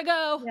 Bye. Gotta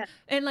go. Yeah.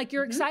 And like,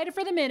 you're excited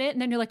for the minute.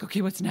 And then you're like,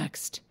 okay, what's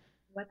next?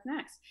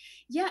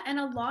 Yeah. And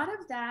a lot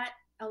of that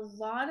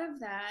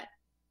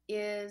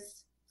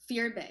is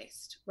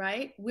fear-based,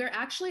 right? We're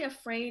actually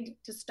afraid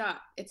to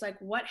stop. It's like,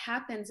 what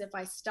happens if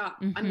I stop?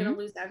 I'm going to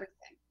lose everything.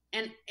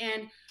 And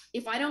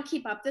if I don't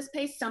keep up this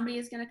pace, somebody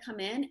is going to come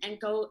in and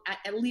go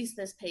at least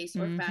this pace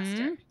or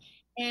faster.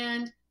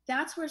 And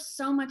that's where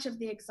so much of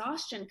the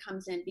exhaustion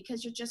comes in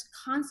because you're just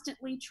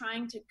constantly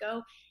trying to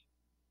go.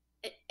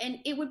 And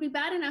it would be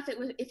bad enough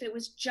if it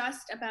was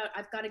just about,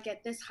 I've got to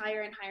get this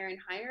higher and higher and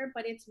higher,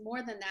 but it's more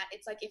than that.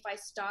 It's like, if I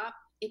stop,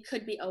 it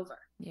could be over.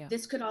 Yeah.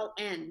 This could all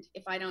end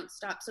if I don't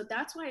stop. So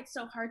that's why it's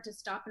so hard to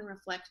stop and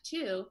reflect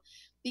too,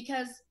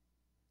 because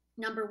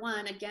number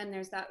one, again,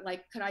 there's that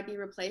like, could I be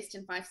replaced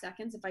in 5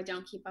 seconds if I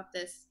don't keep up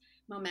this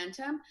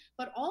momentum?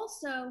 But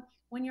also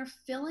when you're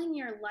filling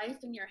your life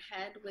in your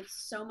head with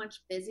so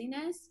much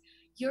busyness,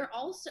 you're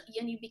also,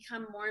 and you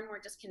become more and more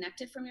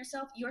disconnected from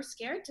yourself. You're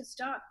scared to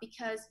stop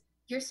because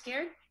you're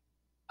scared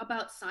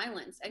about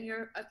silence and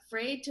you're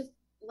afraid to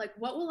like,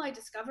 what will I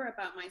discover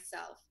about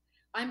myself?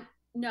 I'm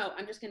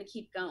just going to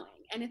keep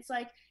going. And it's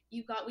like,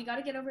 we got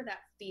to get over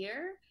that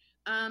fear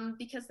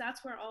because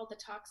that's where all the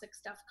toxic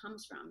stuff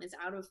comes from, is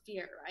out of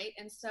fear. Right.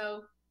 And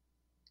so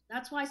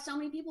that's why so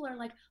many people are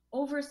like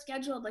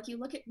overscheduled. Like you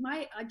look at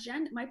my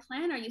agenda, my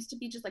planner used to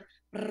be just like,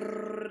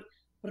 for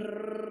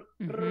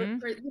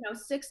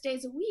 6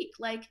 days a week.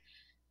 Like,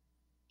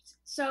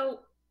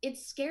 so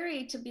it's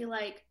scary to be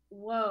like,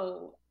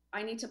 whoa,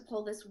 I need to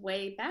pull this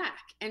way back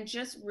and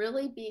just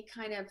really be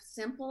kind of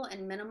simple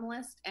and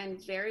minimalist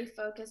and very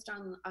focused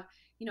on,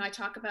 I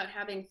talk about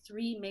having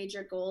 3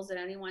 major goals at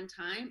any one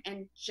time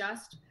and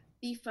just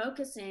be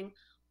focusing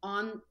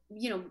on,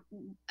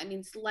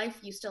 life,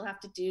 you still have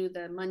to do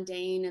the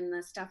mundane and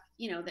the stuff,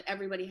 that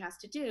everybody has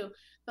to do.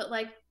 But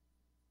like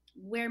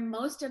where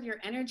most of your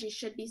energy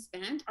should be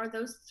spent are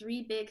those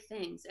 3 big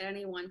things at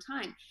any one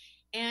time.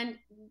 And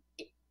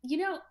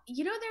there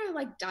are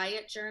like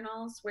diet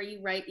journals where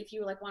you write, if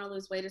you like want to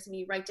lose weight or something,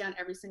 you write down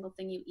every single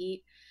thing you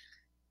eat.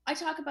 I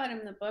talk about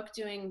in the book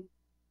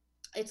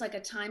it's like a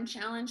time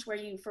challenge where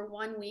you, for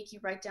 1 week, you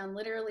write down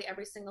literally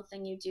every single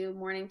thing you do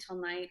morning till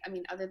night. I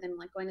mean, other than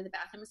like going to the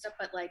bathroom and stuff,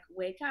 but like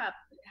wake up,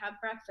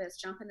 have breakfast,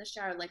 jump in the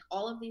shower, like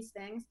all of these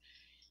things.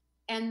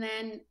 And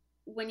then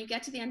when you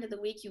get to the end of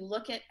the week, you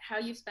look at how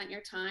you've spent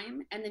your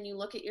time, and then you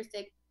look at your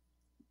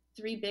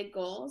three big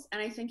goals.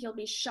 And I think you'll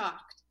be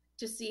shocked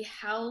to see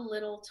how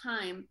little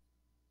time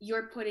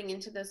you're putting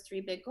into those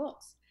three big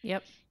goals.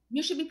 Yep.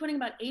 You should be putting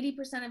about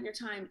 80% of your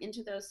time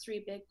into those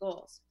three big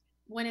goals,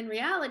 when in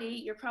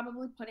reality, you're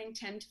probably putting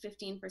 10 to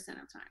 15%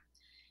 of time.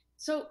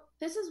 So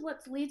this is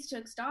what leads to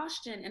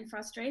exhaustion and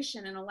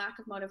frustration and a lack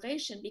of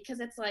motivation, because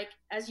it's like,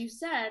 as you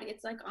said,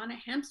 it's like on a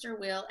hamster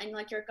wheel, and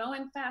like you're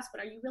going fast,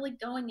 but are you really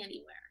going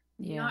anywhere?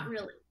 Yeah. Not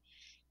really.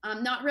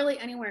 Not really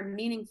anywhere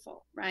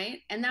meaningful, right?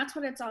 And that's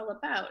what it's all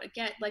about.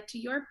 Again, like to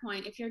your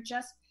point, if you're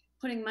just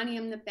putting money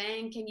in the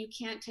bank and you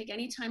can't take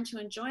any time to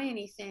enjoy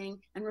anything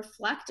and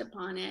reflect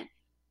upon it,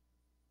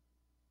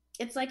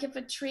 it's like if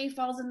a tree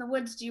falls in the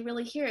woods, do you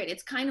really hear it?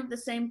 It's kind of the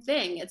same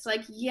thing. It's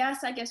like,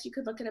 yes, I guess you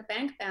could look at a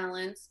bank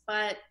balance,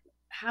 but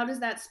how does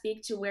that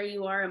speak to where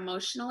you are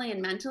emotionally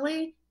and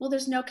mentally? Well,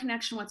 there's no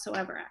connection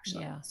whatsoever,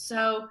 actually. Yeah.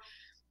 So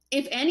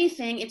if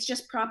anything, it's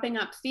just propping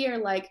up fear,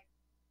 like,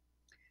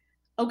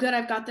 oh, good,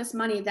 I've got this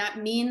money. That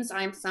means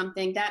I'm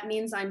something. That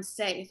means I'm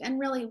safe. And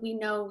really, we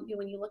know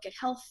when you look at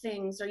health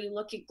things or you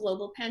look at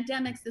global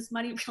pandemics, this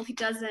money really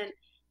doesn't,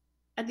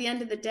 at the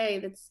end of the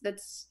day,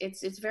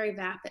 it's very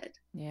vapid.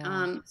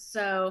 Yeah.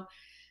 So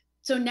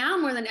now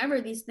more than ever,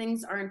 these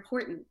things are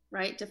important,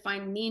 right? To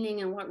find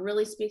meaning and what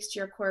really speaks to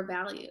your core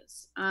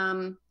values.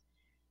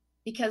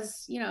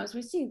 Because, as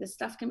we see, this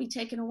stuff can be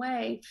taken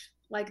away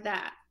like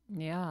that.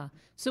 Yeah.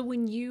 So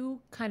when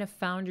you kind of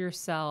found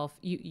yourself,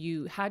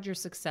 you had your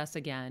success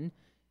again,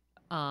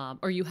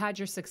 or you had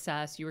your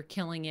success, you were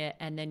killing it,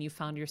 and then you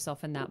found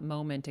yourself in that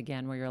moment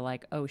again where you're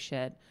like, oh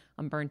shit,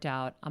 I'm burnt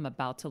out. I'm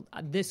about to,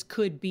 this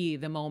could be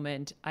the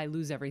moment I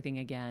lose everything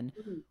again.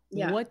 Mm-hmm.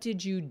 Yeah. What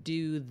did you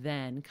do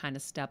then, kind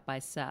of step by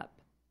step?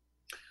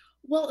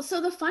 Well,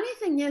 so the funny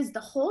thing is, the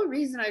whole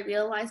reason I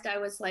realized I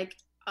was like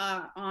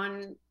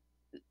on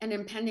an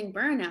impending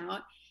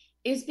burnout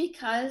is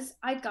because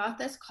I got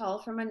this call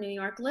from a New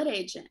York lit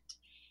agent.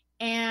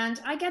 And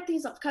I get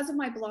these, because of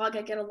my blog,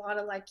 I get a lot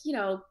of like,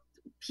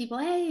 people,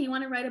 hey, you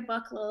want to write a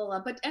book, blah, blah,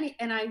 blah. But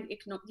I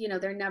ignore,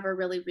 they're never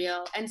really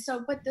real. And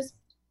so, but this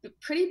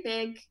pretty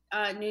big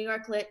New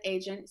York lit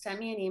agent sent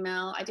me an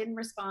email. I didn't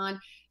respond.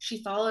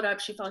 She followed up.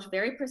 She was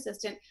very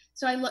persistent.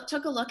 So I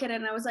took a look at it,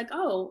 and I was like,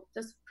 oh,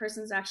 this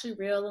person's actually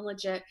real and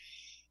legit.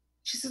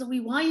 She said, we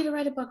want you to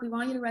write a book. We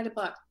want you to write a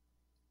book.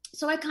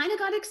 So I kind of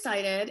got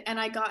excited, and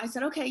I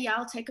said, okay, yeah,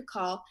 I'll take a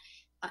call.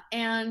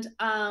 And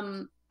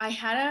I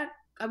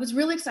was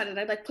really excited.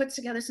 I like put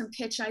together some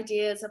pitch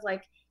ideas of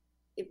like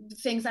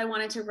things I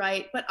wanted to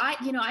write, but I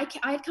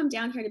had come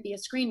down here to be a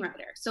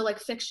screenwriter. So like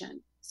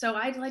fiction. So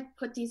I'd like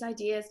put these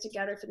ideas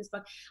together for this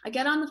book. I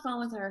get on the phone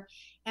with her,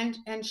 and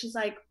she's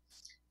like,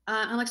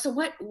 I'm like, so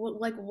what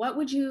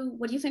do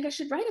you think I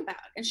should write about?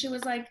 And she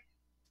was like,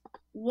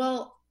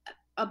 well,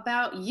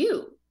 about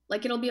you,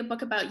 like, it'll be a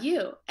book about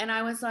you. And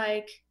I was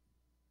like,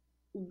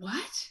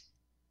 what?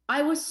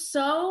 I was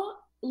so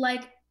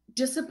like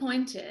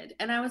disappointed.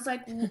 And I was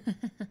like,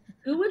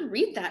 who would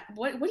read that?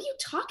 What are you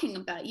talking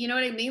about? You know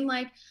what I mean?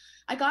 Like,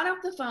 I got off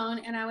the phone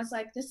and I was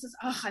like,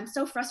 I'm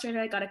so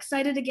frustrated. I got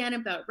excited again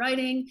about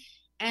writing.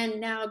 And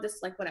now this,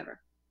 like, whatever.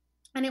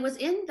 And it was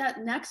in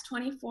that next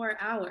 24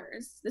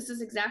 hours, this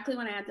is exactly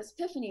when I had this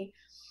epiphany,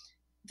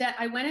 that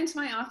I went into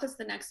my office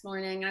the next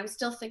morning, and I was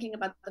still thinking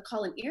about the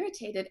call and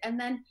irritated. And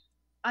then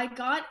I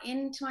got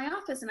into my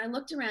office and I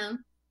looked around,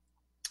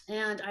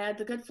 and I had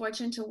the good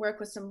fortune to work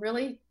with some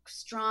really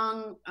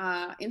strong,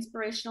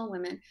 inspirational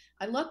women.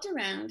 I looked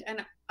around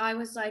and I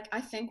was like,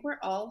 I think we're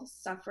all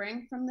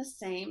suffering from the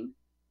same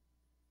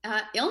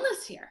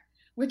illness here.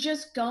 We're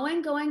just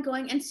going.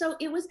 And so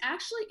it was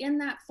actually in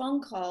that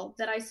phone call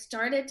that I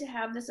started to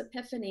have this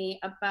epiphany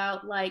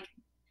about like,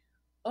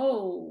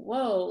 oh,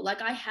 whoa,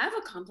 like I have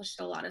accomplished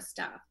a lot of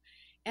stuff.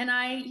 And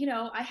I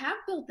have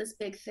built this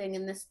big thing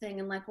and this thing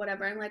and like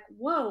whatever. I'm like,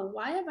 whoa,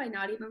 why have I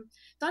not even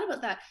thought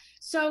about that?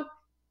 So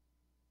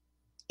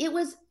it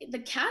was, the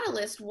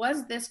catalyst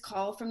was this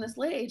call from this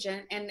lit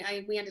agent, and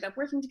we ended up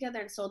working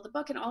together and sold the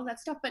book and all that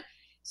stuff. But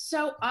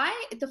so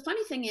the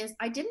funny thing is,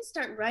 I didn't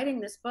start writing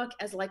this book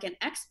as like an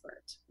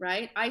expert,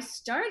 right? I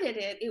started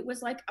it. It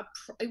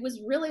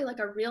was really like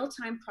a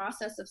real-time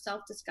process of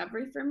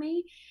self-discovery for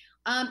me.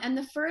 And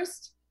the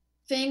first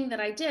thing that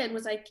I did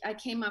was I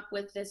came up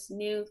with this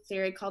new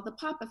theory called the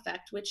POP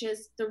effect, which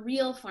is the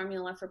real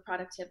formula for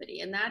productivity.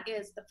 And that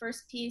is, the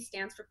first P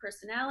stands for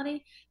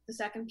personality, the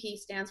second P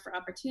stands for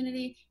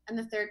opportunity, and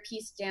the third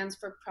P stands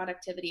for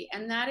productivity.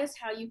 And that is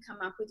how you come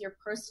up with your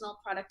personal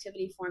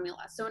productivity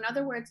formula. So in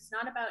other words, it's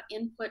not about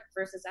input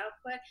versus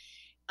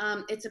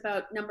output. It's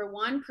about, number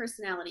one,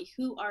 personality.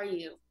 Who are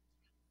you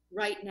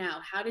right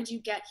now? How did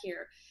you get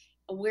here?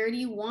 Where do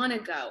you want to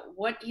go?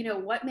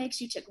 What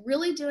makes you tick?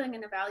 Really doing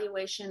an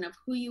evaluation of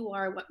who you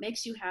are, what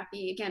makes you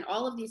happy. Again,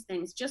 all of these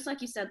things, just like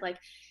you said, like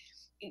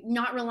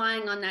not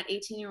relying on that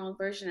 18-year-old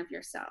version of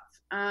yourself.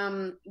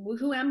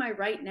 Who am I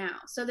right now?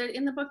 So there,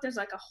 in the book, there's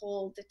like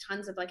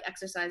tons of like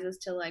exercises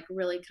to like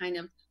really kind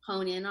of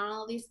hone in on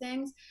all these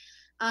things.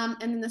 And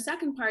then the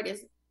second part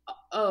is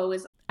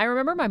I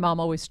remember my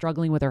mom always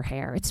struggling with her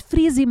hair. It's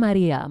Frizi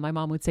Maria, my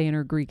mom would say in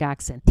her Greek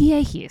accent.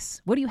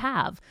 Tiechis, what do you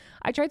have?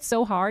 I tried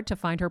so hard to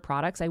find her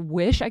products. I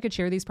wish I could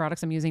share these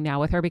products I'm using now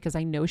with her because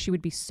I know she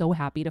would be so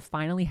happy to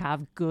finally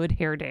have good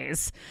hair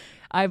days.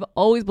 I've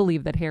always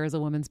believed that hair is a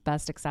woman's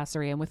best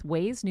accessory, and with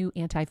Ouai's new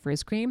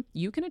anti-frizz cream,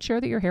 you can ensure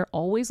that your hair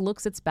always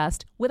looks its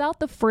best without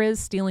the frizz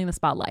stealing the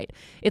spotlight.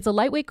 It's a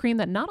lightweight cream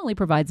that not only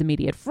provides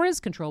immediate frizz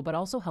control, but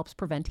also helps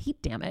prevent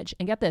heat damage.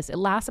 And get this, it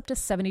lasts up to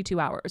 72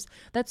 hours.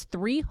 That's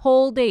 3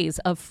 whole days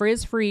of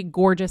frizz-free,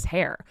 gorgeous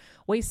hair.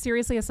 Ouai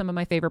seriously has some of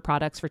my favorite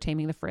products for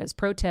taming the frizz.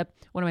 Pro tip,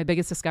 one of my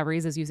biggest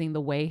discoveries is using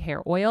the Ouai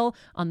hair oil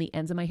on the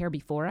ends of my hair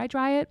before I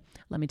dry it.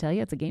 Let me tell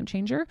you, it's a game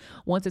changer.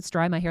 Once it's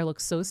dry, my hair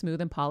looks so smooth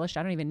and polished,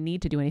 I don't even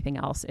need to do anything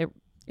else. It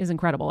is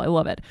incredible. I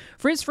love it.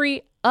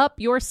 Frizz-free, up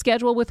your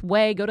schedule with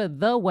Ouai. Go to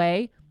the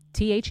Ouai,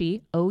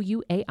 TheOuai.com,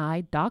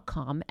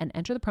 and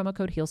enter the promo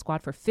code Heal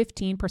Squad for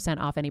 15%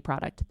 off any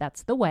product.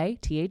 That's the Ouai,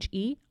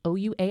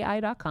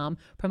 TheOuai.com,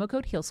 promo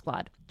code Heal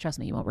Squad. Trust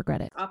me, you won't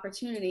regret it.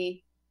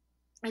 Opportunity.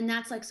 And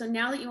that's like, so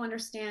now that you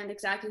understand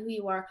exactly who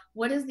you are,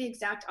 what is the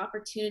exact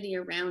opportunity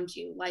around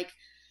you? Like,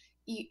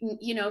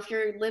 you know, if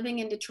you're living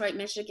in Detroit,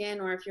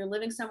 Michigan, or if you're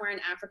living somewhere in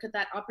Africa,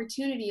 that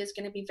opportunity is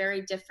going to be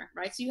very different,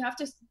 right? So you have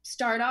to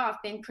start off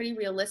being pretty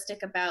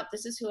realistic about,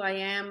 this is who I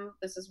am,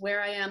 this is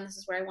where I am, this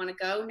is where I want to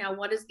go. Now,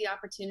 what is the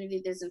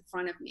opportunity that is in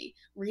front of me,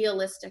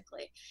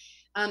 realistically?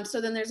 So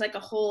then there's like a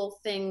whole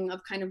thing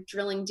of kind of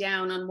drilling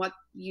down on what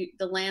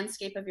the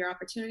landscape of your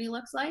opportunity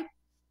looks like.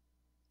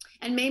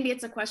 And maybe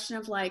it's a question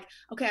of like,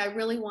 okay, I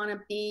really want to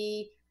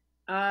be,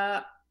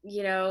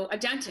 you know, a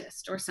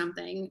dentist or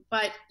something,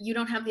 but you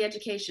don't have the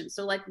education.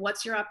 So like,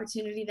 what's your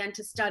opportunity then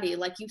to study?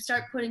 Like, you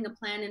start putting a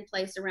plan in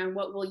place around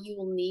what you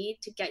will need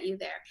to get you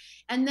there.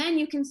 And then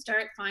you can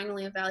start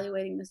finally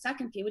evaluating the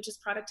second P, which is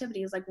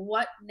productivity, is like,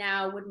 what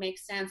now would make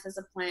sense as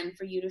a plan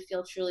for you to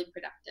feel truly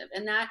productive?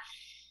 And that,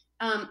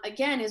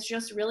 again, is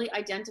just really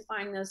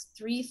identifying those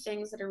 3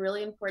 things that are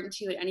really important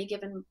to you at any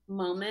given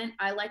moment.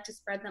 I like to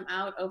spread them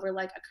out over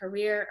like a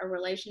career, a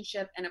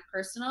relationship, and a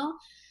personal.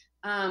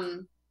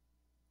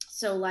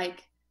 So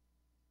like,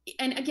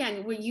 and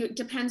again,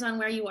 depends on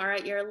where you are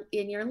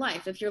in your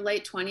life. If you're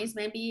late 20s,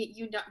 maybe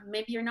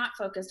you're not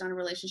focused on a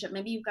relationship.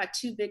 Maybe you've got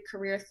 2 big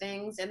career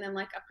things and then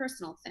like a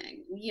personal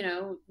thing. You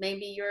know,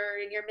 maybe you're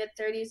in your mid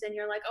 30s and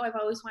you're like, oh, I've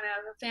always wanted to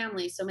have a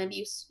family. So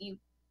maybe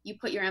you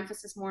put your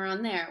emphasis more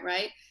on there,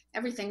 right?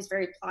 Everything's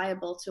very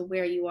pliable to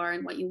where you are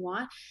and what you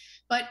want.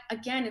 But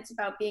again, it's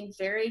about being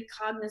very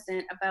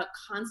cognizant about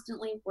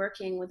constantly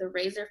working with a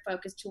razor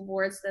focus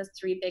towards those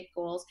 3 big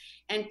goals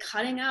and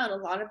cutting out a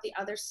lot of the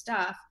other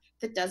stuff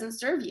that doesn't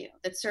serve you,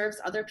 that serves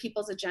other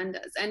people's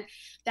agendas. And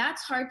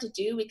that's hard to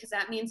do because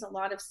that means a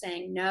lot of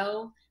saying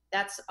no.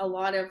 That's a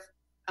lot of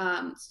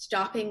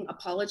stopping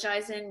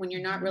apologizing when you're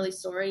not really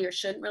sorry or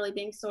shouldn't really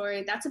being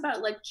sorry. That's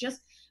about like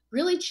just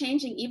really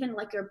changing even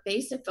like your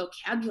basic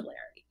vocabulary.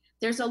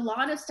 There's a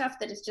lot of stuff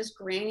that is just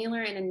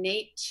granular and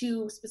innate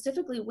to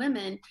specifically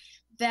women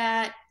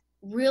that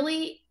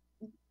really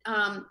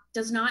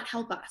does not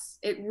help us.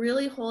 It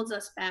really holds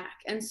us back.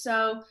 And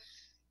so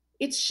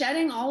it's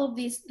shedding all of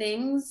these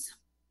things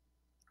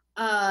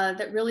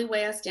that really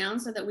weigh us down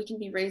so that we can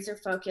be razor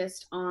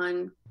focused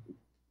on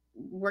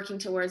working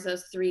towards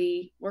those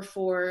 3 or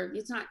 4,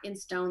 it's not in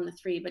stone, the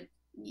 3, but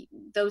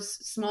those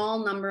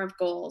small number of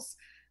goals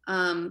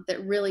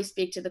that really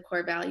speak to the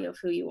core value of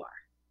who you are.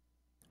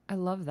 I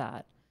love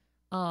that.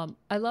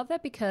 I love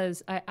that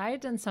because I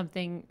had done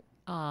something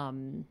a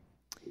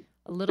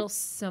little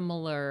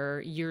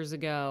similar years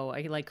ago.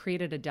 I like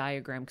created a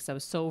diagram because I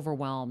was so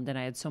overwhelmed and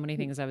I had so many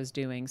things I was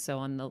doing.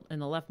 So in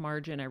the left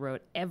margin, I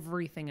wrote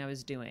everything I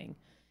was doing.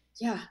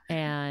 Yeah.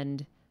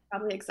 And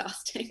probably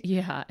exhausting.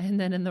 Yeah. And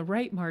then in the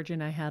right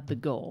margin, I had the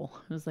goal.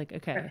 I was like,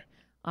 okay, sure.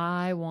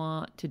 I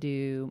want to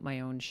do my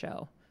own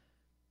show.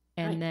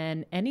 And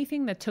then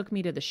anything that took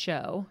me to the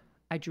show,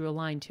 I drew a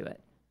line to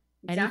it.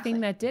 Exactly. Anything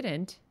that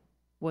didn't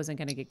wasn't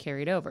going to get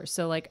carried over.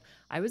 So like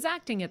I was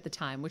acting at the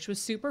time, which was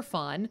super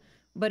fun,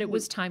 but it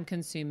was time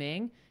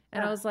consuming.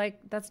 And I was like,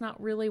 that's not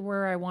really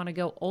where I want to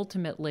go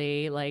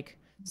ultimately. Like,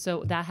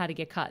 so that had to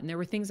get cut. And there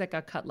were things that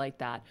got cut like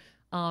that.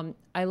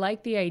 I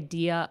like the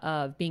idea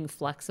of being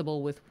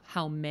flexible with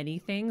how many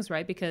things,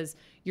 right? Because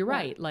you're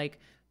right. Like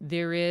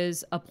there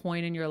is a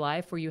point in your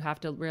life where you have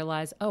to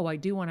realize, oh, I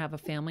do want to have a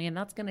family, and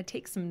that's going to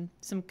take some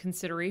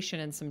consideration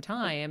and some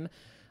time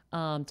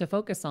to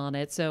focus on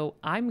it. So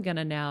I'm going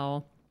to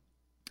now,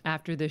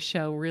 after this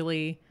show,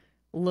 really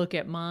look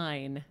at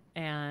mine.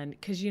 And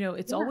because, you know,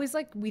 it's always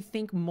like we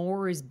think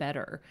more is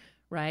better,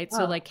 right?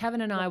 So like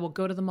Kevin and I will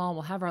go to the mall,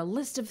 we'll have our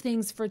list of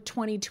things for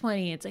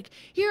 2020. It's like,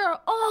 here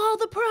are all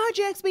the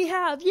projects we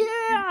have.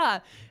 Yeah.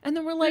 And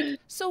then we're like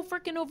so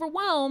freaking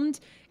overwhelmed.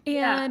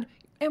 And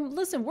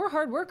listen, we're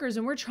hard workers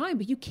and we're trying,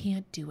 but you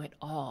can't do it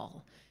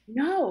all.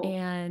 No.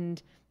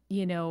 And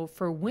you know,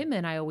 for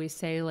women, I always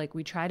say, like,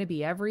 we try to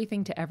be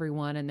everything to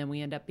everyone and then we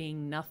end up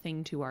being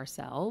nothing to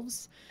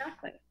ourselves.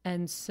 Exactly.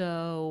 And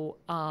so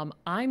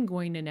I'm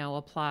going to now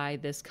apply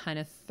this kind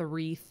of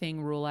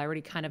 3-thing rule. I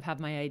already kind of have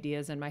my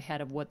ideas in my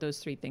head of what those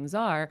 3 things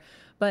are.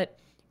 But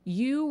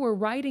you were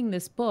writing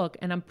this book,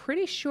 and I'm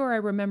pretty sure I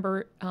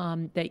remember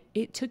that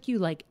it took you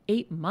like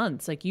 8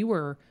 months. Like it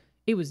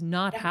was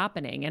not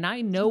happening. And I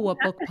know what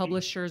book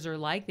publishers are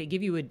like. They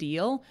give you a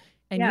deal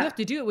and you have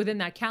to do it within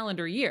that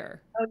calendar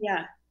year. Oh,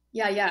 yeah.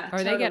 Yeah.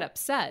 Or they get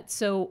upset.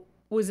 So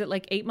was it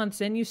like 8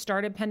 months in you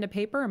started pen to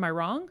paper? Am I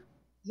wrong?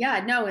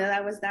 Yeah, no,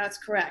 that's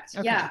correct.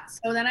 Okay. Yeah.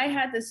 So then I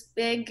had this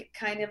big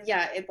kind of,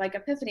 like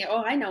epiphany.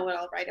 Oh, I know what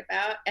I'll write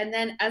about. And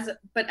then as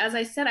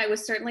I said, I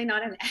was certainly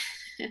not an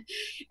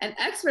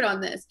expert on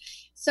this.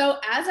 So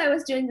as I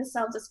was doing the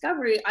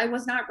self-discovery, I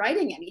was not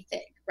writing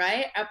anything,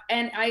 right?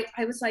 And I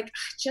was like, I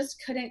just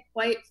couldn't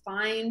quite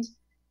find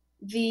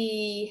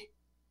the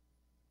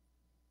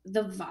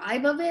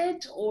vibe of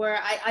it, or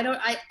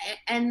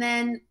and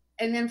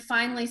then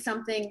finally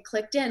something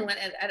clicked in when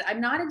I'm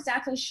not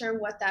exactly sure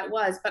what that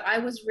was, but I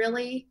was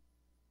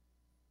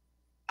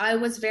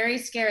very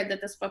scared that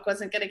this book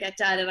wasn't going to get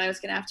done and I was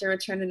going to have to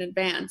return in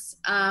advance.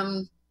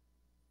 And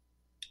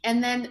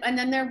then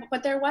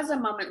there was a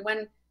moment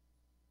when,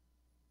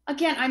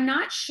 again, I'm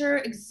not sure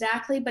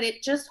exactly, but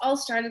it just all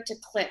started to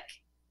click.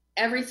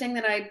 Everything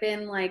that I'd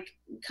been like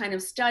kind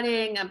of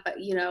studying about,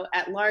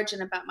 at large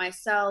and about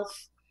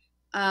myself,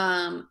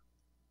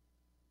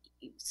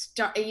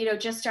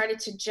 just started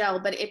to gel.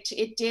 But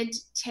it did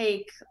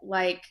take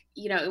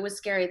it was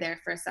scary there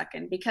for a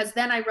second, because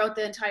then I wrote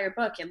the entire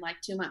book in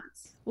like 2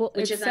 months. Well,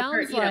 it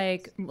sounds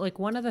like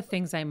one of the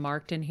things I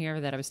marked in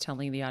here that I was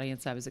telling the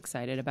audience I was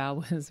excited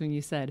about was when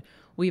you said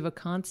we have a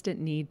constant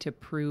need to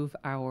prove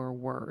our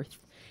worth.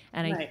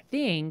 And right. I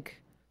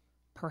think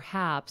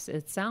perhaps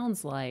it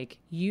sounds like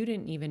you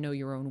didn't even know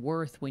your own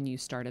worth when you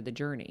started the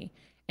journey.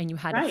 And you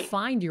had to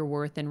find your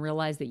worth and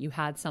realize that you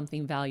had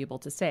something valuable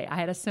to say. I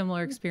had a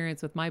similar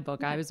experience with my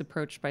book. I was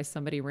approached by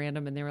somebody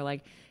random and they were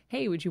like,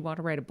 hey, would you want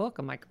to write a book?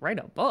 I'm like, write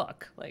a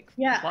book? Like,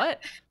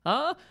 what?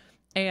 Huh?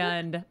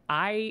 And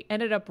I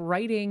ended up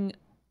writing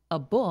a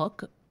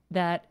book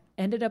that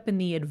ended up in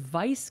the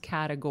advice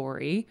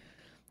category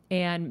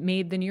and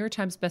made the New York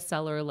Times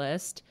bestseller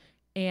list,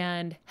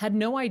 and had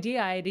no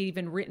idea I had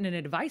even written an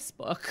advice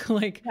book.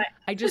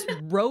 I just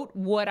wrote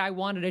what I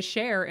wanted to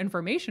share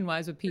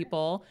information-wise with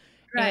people.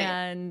 Right.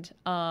 And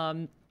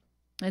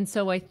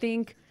so I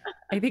think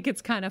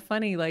it's kind of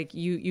funny. Like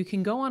you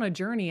can go on a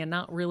journey and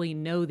not really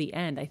know the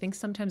end. I think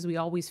sometimes we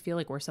always feel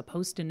like we're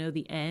supposed to know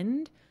the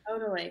end.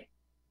 Totally.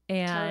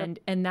 And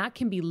that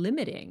can be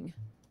limiting.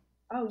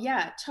 Oh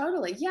yeah,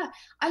 totally. Yeah.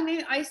 I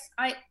mean, I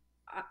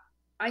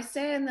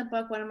say in the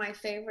book, one of my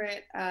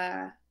favorite,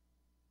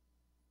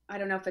 I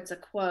don't know if it's a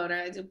quote,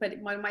 but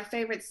one of my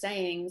favorite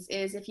sayings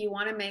is, if you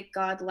want to make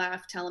God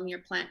laugh, tell him your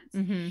plans.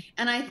 Mm-hmm.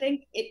 And I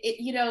think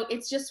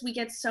it's just, we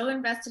get so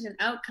invested in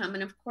outcome.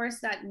 And of course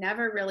that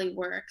never really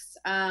works.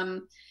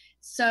 And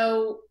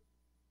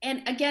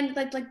again,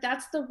 like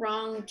that's the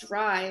wrong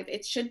drive.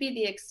 It should be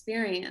the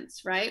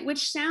experience, right?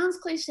 Which sounds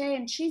cliche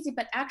and cheesy,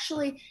 but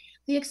actually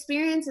the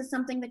experience is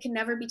something that can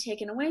never be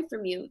taken away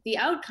from you. The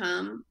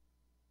outcome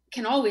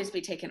can always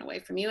be taken away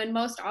from you. And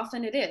most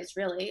often it is,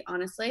 really,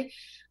 honestly.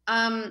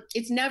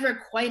 It's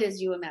never quite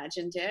as you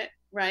imagined it,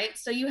 right?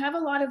 So you have a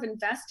lot of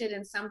invested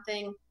in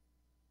something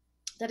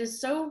that is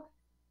so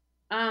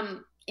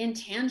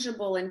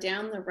intangible and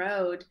down the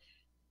road,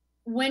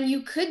 when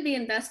you could be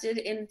invested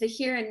in the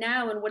here and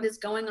now and what is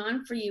going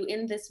on for you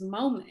in this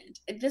moment.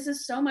 This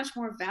is so much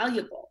more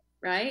valuable,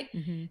 right?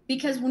 Mm-hmm.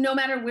 Because no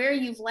matter where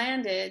you've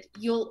landed,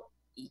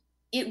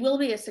 it will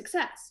be a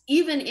success.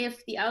 Even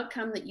if the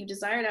outcome that you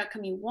desired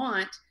outcome you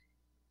want,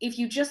 if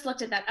you just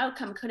looked at that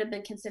outcome, could have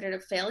been considered a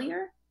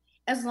failure.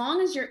 As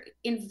long as you're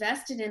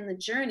invested in the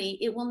journey,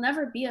 it will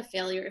never be a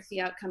failure if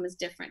the outcome is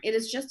different. It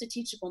is just a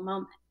teachable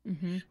moment.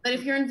 Mm-hmm. But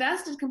if you're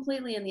invested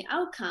completely in the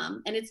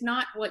outcome and it's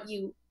not what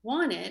you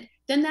wanted,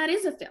 then that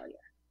is a failure,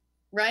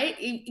 right?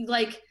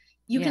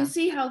 You can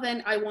see how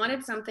then I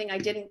wanted something, I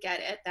didn't get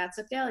it. That's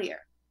a failure.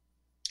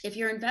 If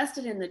you're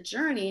invested in the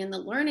journey and the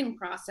learning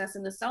process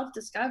and the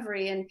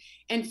self-discovery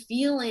and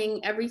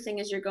feeling everything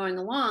as you're going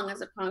along,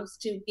 as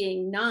opposed to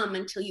being numb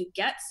until you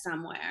get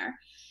somewhere,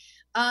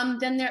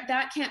 then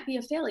that can't be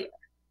a failure.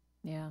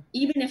 Yeah.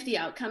 Even if the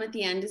outcome at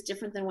the end is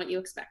different than what you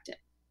expected.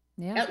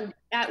 Yeah.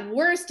 At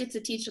worst, it's a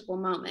teachable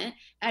moment.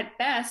 At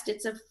best,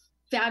 it's a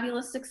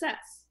fabulous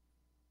success.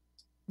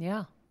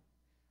 Yeah.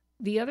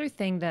 The other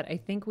thing that I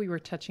think we were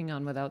touching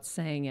on without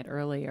saying it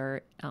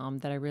earlier,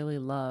 that I really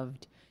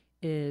loved,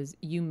 is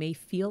you may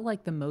feel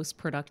like the most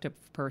productive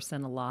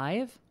person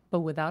alive, but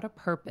without a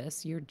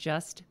purpose, you're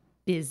just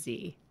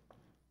busy.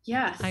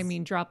 Yes. I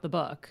mean, drop the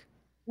book.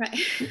 Right.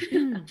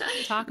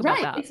 Talk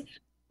about that.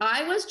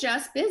 I was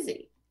just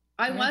busy.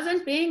 I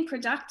wasn't being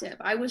productive.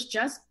 I was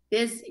just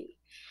busy.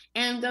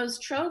 And those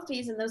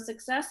trophies and those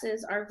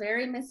successes are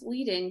very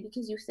misleading,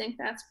 because you think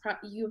that's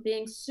you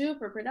being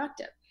super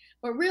productive.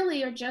 But really,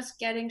 you're just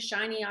getting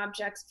shiny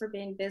objects for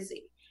being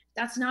busy.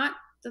 That's not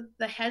the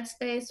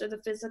headspace or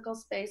the physical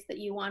space that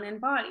you want to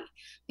embody.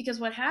 Because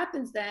what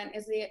happens then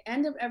is the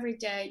end of every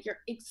day, you're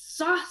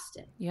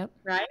exhausted. Yep.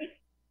 Right?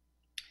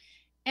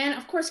 And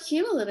of course,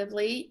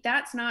 cumulatively,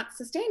 that's not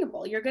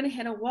sustainable. You're going to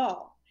hit a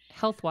wall.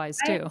 Health-wise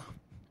too.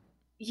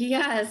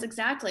 Yes,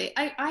 exactly.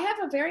 I have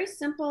a very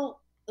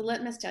simple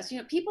litmus test.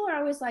 People are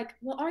always like,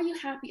 well, are you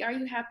happy? Are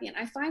you happy? And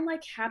I find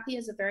like happy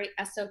is a very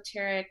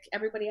esoteric,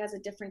 everybody has a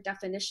different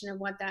definition of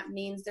what that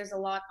means. There's a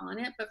lot on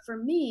it. But for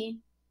me,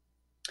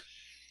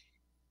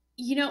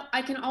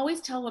 I can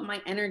always tell what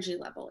my energy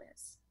level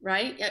is,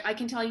 right? I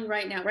can tell you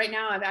right now,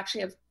 I've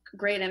actually have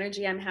great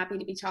energy. I'm happy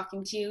to be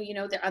talking to you.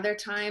 There are other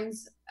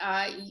times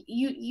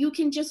you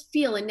can just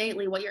feel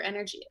innately what your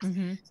energy is.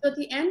 Mm-hmm. So at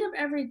the end of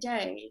every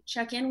day,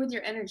 check in with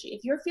your energy.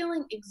 If you're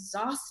feeling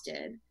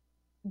exhausted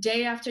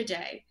day after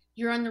day,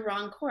 you're on the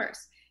wrong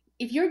course.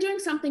 If you're doing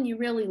something you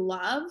really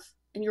love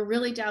and you're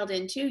really dialed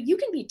into, you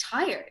can be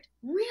tired,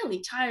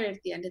 really tired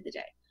at the end of the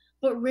day.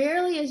 But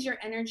rarely is your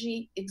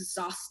energy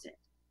exhausted,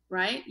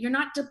 right? You're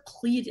not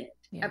depleted.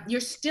 Yeah.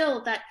 You're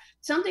still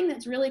something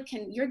that's really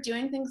you're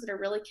doing things that are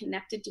really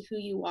connected to who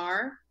you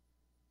are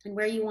and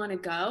where you want to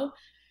go.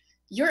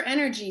 Your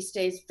energy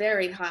stays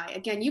very high.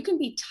 Again, you can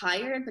be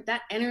tired, but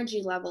that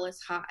energy level is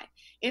high.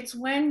 It's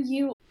when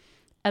you...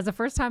 As a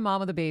first-time mom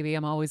with a baby,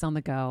 I'm always on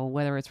the go,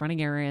 whether it's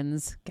running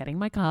errands, getting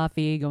my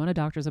coffee, going to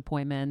doctor's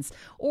appointments,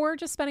 or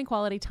just spending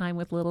quality time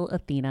with little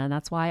Athena. And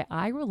that's why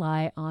I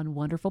rely on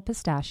Wonderful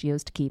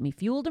Pistachios to keep me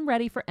fueled and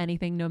ready for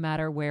anything, no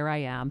matter where I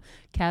am.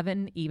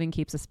 Kevin even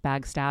keeps a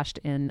bag stashed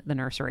in the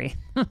nursery.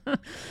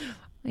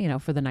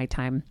 For the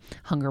nighttime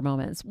hunger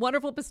moments.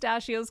 Wonderful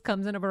Pistachios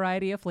comes in a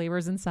variety of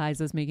flavors and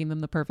sizes, making them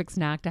the perfect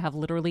snack to have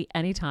literally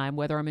any time,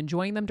 whether I'm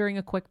enjoying them during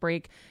a quick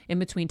break in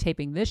between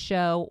taping this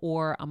show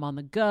or I'm on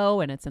the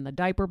go and it's in the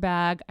diaper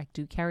bag. I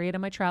do carry it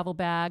in my travel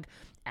bag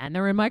and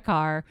they're in my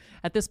car.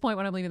 At this point,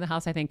 when I'm leaving the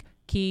house, I think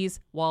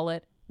keys,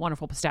 wallet,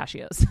 Wonderful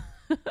Pistachios.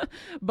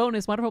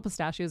 Bonus, Wonderful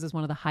Pistachios is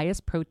one of the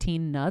highest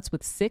protein nuts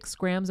with 6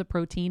 grams of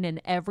protein in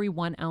every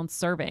 1 ounce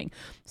serving.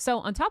 So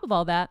on top of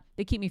all that,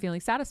 they keep me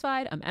feeling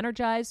satisfied. I'm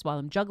energized while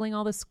I'm juggling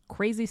all this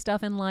crazy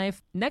stuff in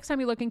life. Next time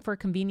you're looking for a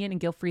convenient and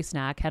guilt-free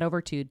snack, head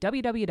over to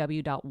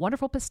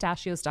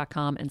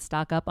www.wonderfulpistachios.com and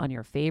stock up on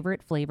your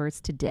favorite flavors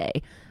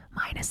today,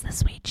 minus the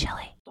sweet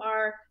chili.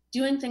 Are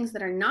doing things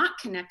that are not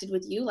connected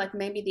with you, like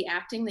maybe the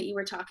acting that you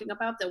were talking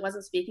about that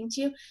wasn't speaking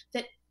to you,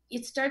 that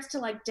it starts to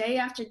like day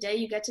after day,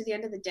 you get to the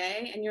end of the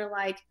day and you're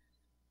like,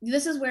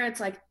 this is where it's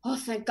like, oh,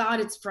 thank God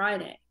it's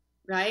Friday,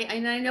 right?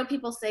 And I know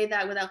people say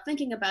that without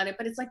thinking about it,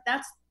 but it's like,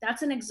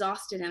 that's an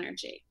exhausted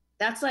energy.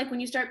 That's like when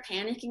you start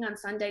panicking on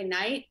Sunday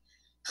night,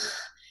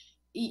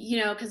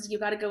 because you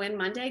got to go in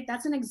Monday,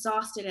 that's an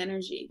exhausted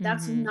energy.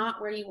 That's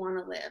not where you want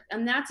to live.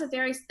 And that's like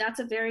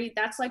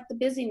the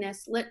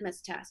busyness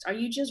litmus test. Are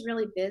you just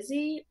really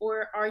busy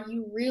or are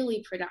you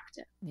really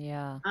productive?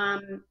 Yeah.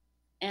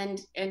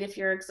 And if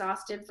you're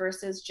exhausted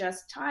versus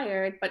just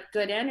tired, but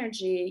good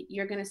energy,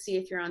 you're going to see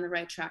if you're on the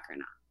right track or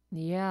not.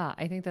 Yeah,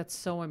 I think that's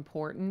so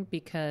important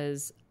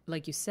because,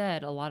 like you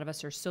said, a lot of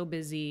us are so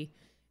busy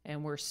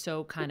and we're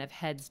so kind of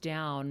heads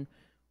down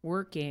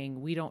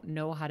working. We don't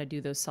know how to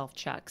do those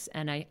self-checks.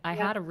 And I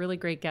had a really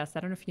great guest.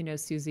 I don't know if you know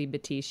Susie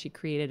Batiste. She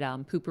created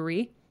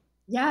Poopery.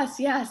 Yes.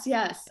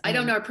 I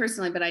don't know her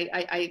personally, but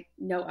I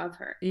know of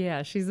her.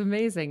 Yeah, she's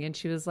amazing. And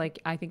she was like,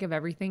 I think of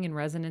everything in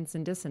resonance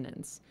and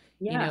dissonance.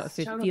 Yes,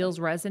 if it feels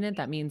resonant,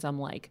 that means I'm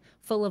like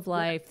full of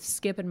life,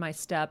 skipping my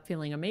step,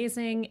 feeling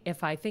amazing.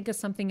 If I think of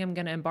something I'm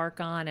going to embark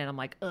on and I'm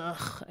like,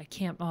 ugh, I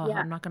can't,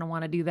 I'm not going to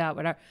want to do that,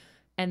 whatever.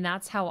 And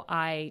that's how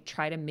I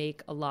try to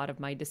make a lot of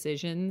my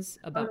decisions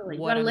about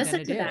what I'm going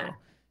to do. That.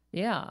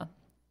 Yeah.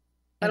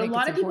 But a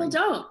lot of people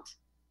don't.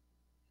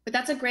 But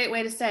that's a great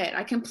way to say it.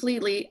 I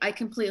completely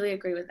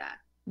agree with that.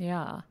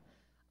 Yeah.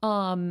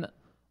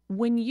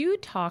 When you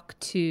talk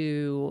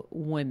to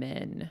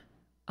women,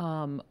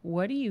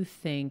 what do you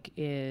think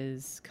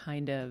is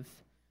kind of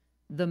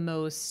the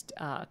most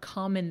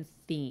common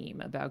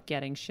theme about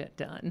getting shit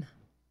done?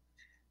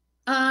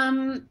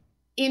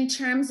 In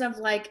terms of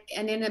like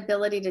an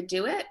inability to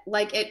do it,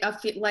 like a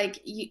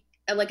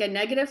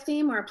negative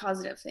theme or a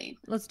positive theme?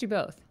 Let's do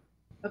both.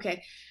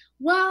 Okay.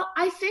 Well,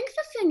 I think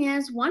the thing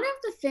is, one of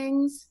the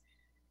things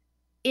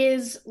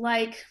is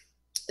like,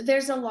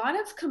 there's a lot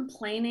of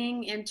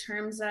complaining in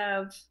terms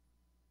of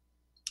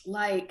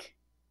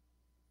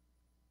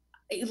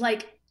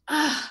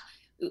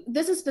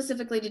this is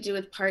specifically to do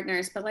with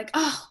partners, but like,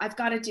 I've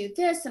got to do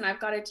this and I've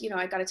got to,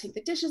 I got to take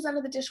the dishes out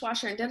of the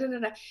dishwasher and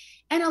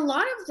And a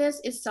lot of this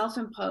is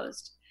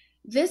self-imposed.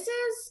 This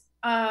is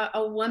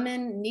a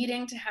woman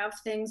needing to have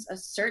things a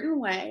certain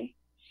way.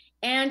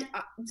 And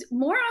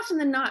more often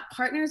than not,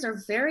 partners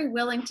are very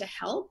willing to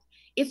help.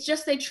 It's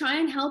just they try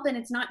and help and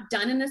it's not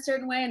done in a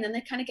certain way. And then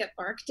they kind of get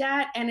barked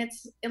at. And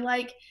it's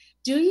like,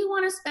 do you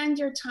want to spend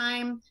your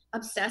time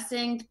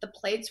obsessing that the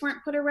plates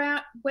weren't put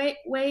around the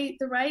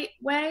right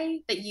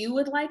way that you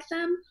would like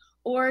them?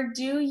 Or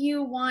do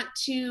you want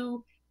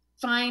to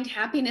find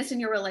happiness in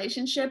your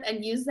relationship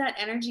and use that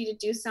energy to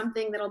do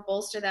something that'll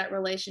bolster that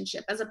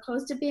relationship, as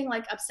opposed to being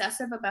like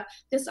obsessive about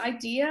this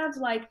idea of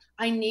like,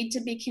 I need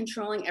to be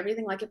controlling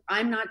everything. Like if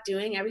I'm not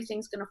doing,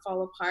 everything's going to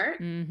fall apart.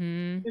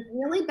 It's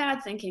really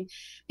bad thinking,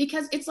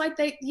 because it's like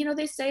they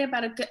say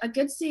about a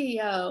good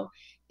CEO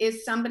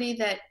is somebody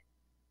that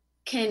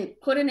can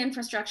put an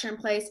infrastructure in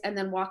place and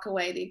then walk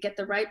away. They get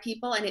the right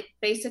people and it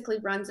basically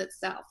runs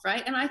itself,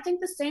 right? And I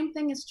think the same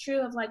thing is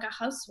true of like a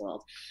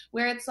household,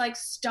 where it's like,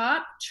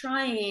 stop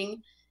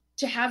trying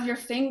to have your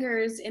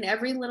fingers in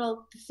every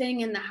little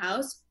thing in the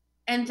house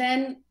and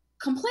then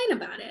complain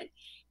about it.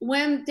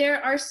 When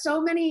there are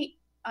so many,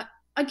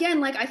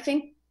 again, like I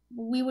think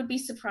we would be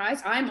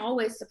surprised. I'm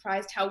always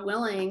surprised how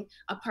willing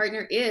a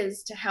partner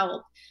is to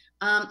help.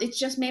 It's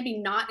just maybe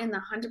not in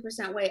the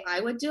 100% way I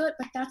would do it,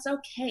 but that's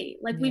okay.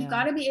 Like we've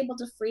got to be able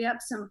to free up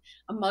some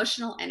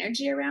emotional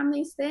energy around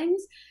these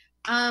things,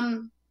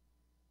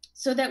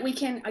 so that we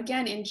can,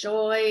 again,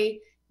 enjoy,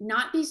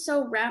 not be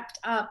so wrapped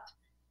up.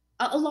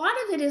 A lot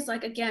of it is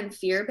like, again,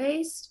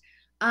 fear-based.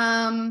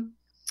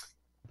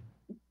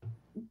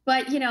 But,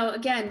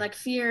 again, like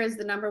fear is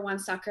the number one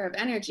sucker of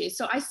energy.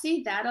 So I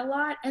see that a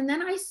lot. And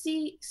then I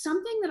see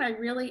something that I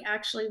really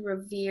actually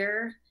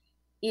revere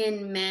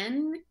in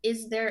men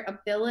is their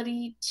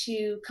ability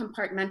to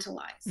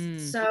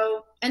compartmentalize.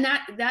 So, and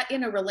that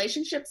in a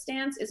relationship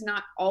stance is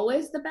not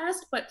always the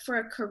best, but for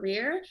a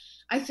career,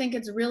 I think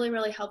it's really,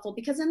 really helpful.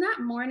 Because in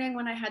that morning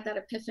when I had that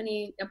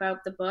epiphany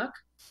about the book,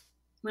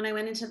 when I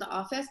went into the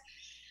office,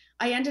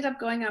 I ended up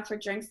going out for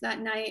drinks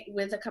that night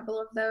with a couple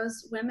of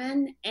those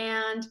women.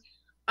 And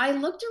I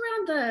looked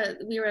around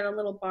we were at a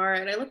little bar,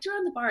 and I looked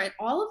around the bar, and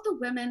all of the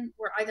women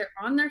were either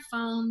on their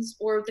phones,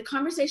 or the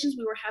conversations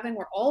we were having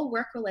were all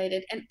work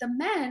related. And the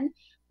men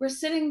were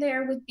sitting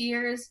there with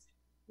beers,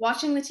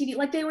 watching the TV.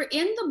 Like they were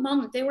in the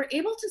moment. They were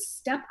able to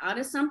step out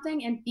of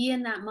something and be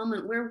in that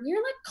moment, where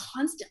we're like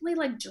constantly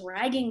like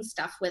dragging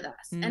stuff with us.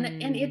 And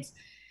it's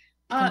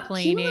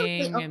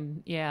complaining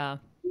and yeah,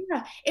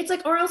 it's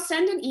like, or I'll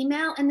send an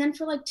email and then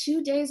for like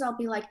 2 days I'll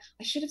be like,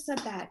 I should have said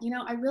that,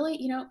 I really,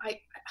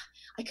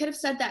 I could have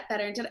said that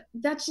better. And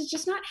that's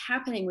just not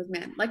happening with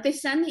men. Like they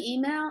send the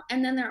email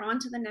and then they're on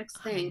to the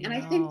next thing. And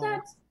I think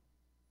that's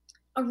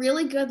a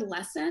really good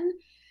lesson.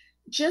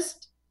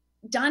 Just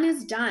done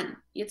is done.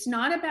 It's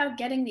not about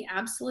getting the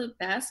absolute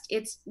best.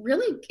 It's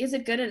really, is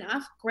it good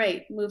enough?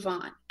 Great, move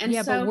on. And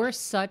but we're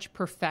such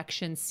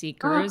perfection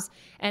seekers,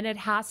 and it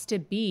has to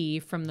be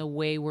from the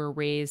way we're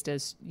raised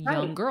as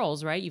young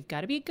girls, right? You've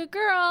got to be a good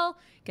girl,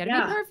 got to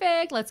be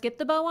perfect. Let's get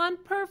the bow on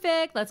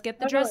perfect. Let's get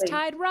the dress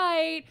tied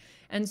right.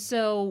 And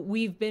so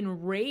we've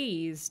been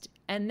raised.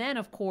 And then,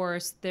 of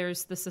course,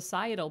 there's the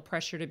societal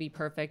pressure to be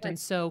perfect. And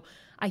so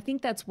I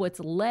think that's what's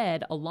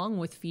led, along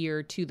with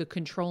fear, to the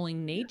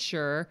controlling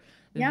nature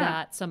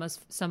that some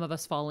of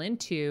us fall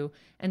into.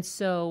 And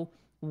so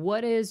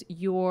what is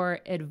your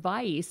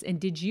advice? And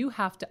did you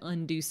have to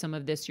undo some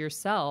of this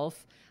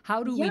yourself?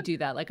 How do we do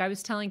that? Like I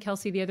was telling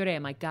Kelsey the other day,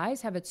 I'm like,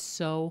 guys have it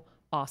so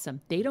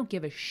awesome. They don't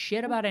give a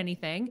shit about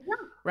anything,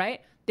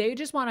 right? They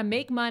just want to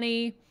make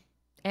money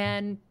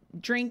and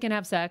drink and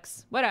have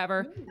sex,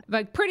 whatever.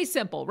 Like pretty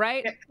simple,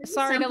 right?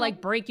 Sorry to like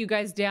break you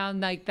guys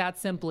down like that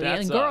simply.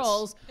 That's and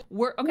girls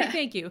were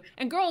thank you.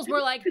 And girls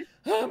were like,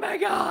 oh my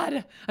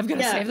God, I've got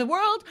to save the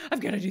world.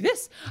 I've got to do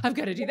this. I've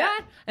got to do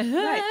that.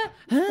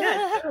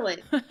 Yeah,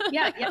 totally.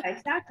 Yeah,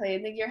 exactly.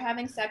 And then you're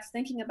having sex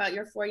thinking about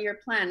your 4-year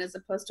plan as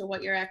opposed to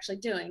what you're actually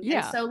doing.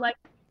 Yeah. And so like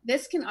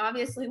this can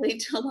obviously lead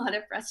to a lot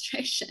of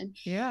frustration.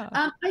 Yeah.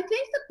 I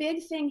think the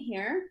big thing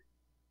here,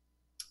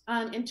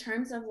 in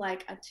terms of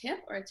like a tip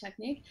or a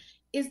technique,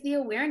 is the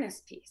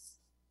awareness piece.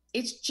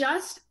 It's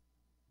just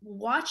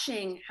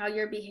watching how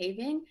you're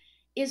behaving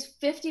is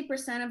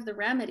 50% of the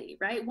remedy,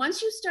 right?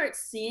 Once you start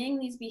seeing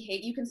these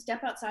behaviors, you can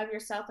step outside of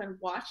yourself and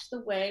watch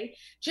the way,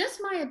 just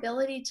my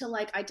ability to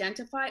like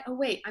identify, oh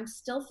wait, I'm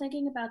still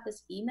thinking about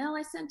this email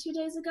I sent 2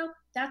 days ago.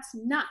 That's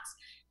nuts.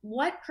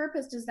 What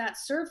purpose does that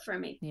serve for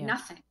me?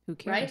 Nothing. Who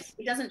cares? Right?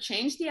 It doesn't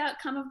change the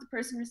outcome of the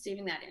person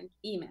receiving that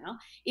email.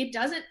 It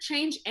doesn't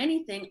change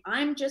anything.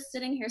 I'm just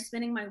sitting here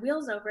spinning my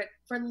wheels over it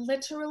for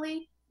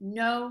literally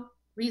no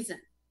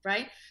reason,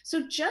 right?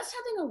 So just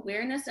having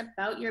awareness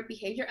about your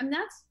behavior, and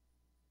that's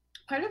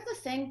part of the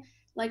thing,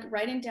 like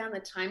writing down the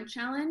time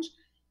challenge.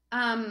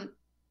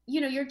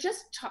 You're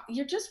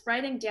just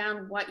writing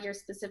down what you're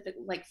specific,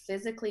 like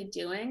physically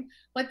doing,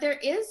 but there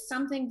is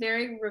something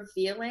very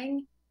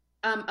revealing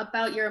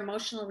about your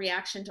emotional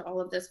reaction to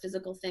all of those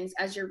physical things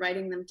as you're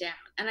writing them down.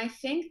 And I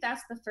think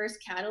that's the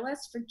first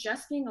catalyst for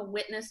just being a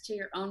witness to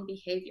your own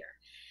behavior.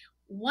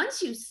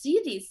 Once you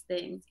see these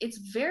things, it's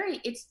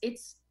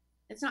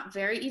not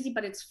very easy,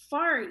 but it's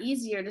far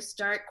easier to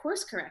start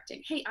course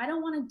correcting. Hey, I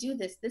don't want to do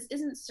this. This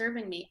isn't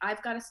serving me.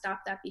 I've got to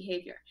stop that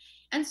behavior.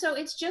 And so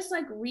it's just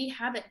like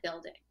re-habit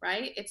building,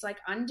 right? It's like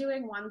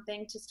undoing one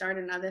thing to start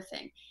another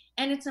thing.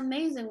 And it's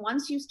amazing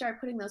once you start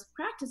putting those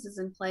practices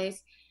in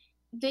place,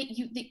 that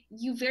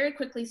you very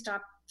quickly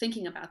stop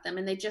thinking about them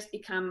and they just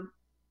become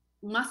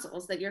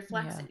muscles that you're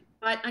flexing.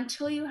 But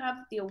until you have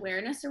the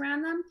awareness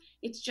around them,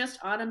 it's just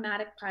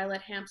automatic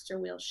pilot hamster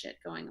wheel shit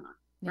going on,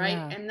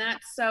 right? And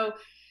that's so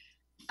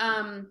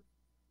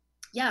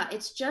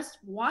it's just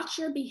watch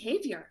your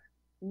behavior.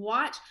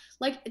 Watch,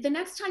 like the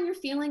next time you're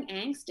feeling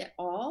angst at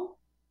all,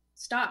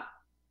 stop.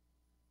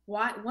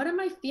 What am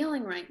I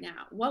feeling right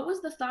now? What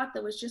was the thought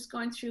that was just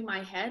going through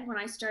my head when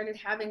I started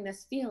having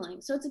this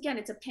feeling? So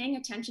it's a paying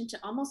attention to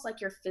almost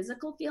like your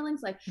physical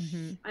feelings. Like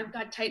I've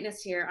got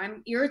tightness here.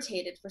 I'm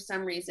irritated for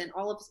some reason.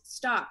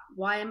 Stop.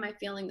 Why am I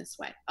feeling this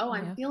way? Oh,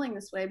 I'm feeling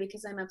this way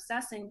because I'm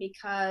obsessing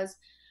because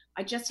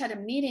I just had a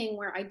meeting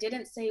where I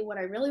didn't say what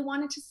I really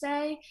wanted to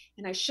say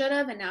and I should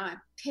have. And now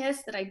I'm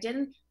pissed that I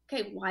didn't.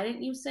 Okay, why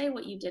didn't you say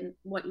what you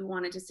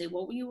wanted to say?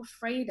 What were you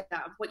afraid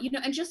of?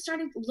 And just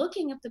started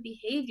looking at the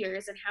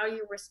behaviors and how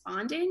you're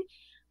responding.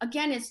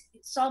 Again, it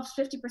solves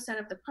 50%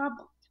 of the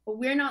problem. But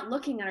we're not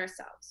looking at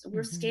ourselves.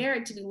 We're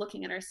scared to be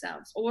looking at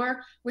ourselves, or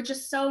we're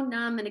just so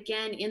numb and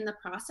again in the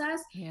process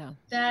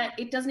that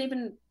it doesn't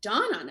even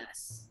dawn on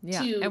us.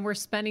 And we're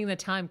spending the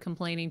time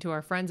complaining to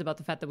our friends about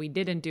the fact that we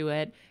didn't do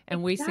it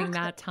and wasting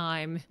that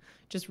time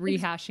just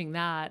rehashing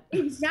that.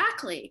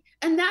 Exactly.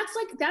 And that's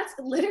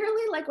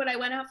literally like when I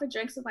went out for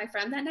drinks with my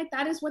friend that night,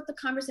 that is what the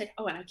conversation,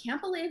 and I can't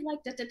believe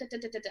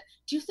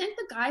Do you think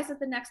the guys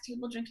at the next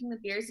table drinking the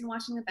beers and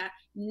watching the bat,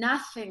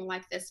 nothing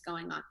like this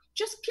going on,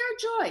 just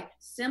pure joy,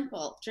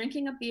 simple,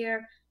 drinking a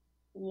beer,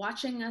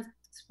 watching a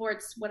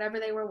sports, whatever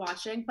they were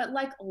watching, but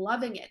like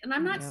loving it. And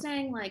I'm not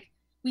saying like,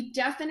 we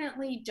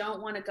definitely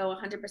don't want to go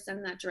 100%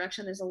 in that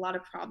direction. There's a lot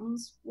of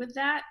problems with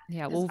that.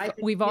 Yeah, well,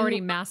 we've already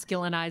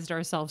masculinized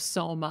ourselves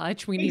so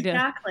much. We need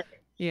to...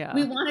 Yeah.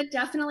 We want to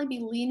definitely be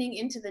leaning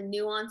into the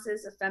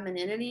nuances of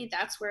femininity.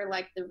 That's where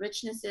like the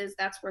richness is.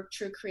 That's where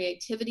true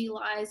creativity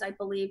lies, I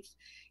believe.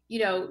 You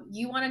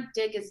want to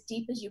dig as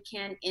deep as you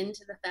can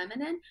into the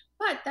feminine,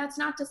 but that's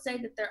not to say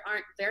that there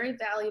aren't very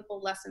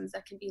valuable lessons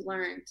that can be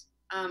learned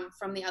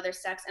from the other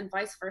sex and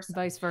vice versa.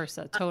 Vice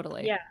versa,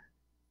 totally.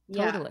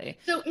 Totally.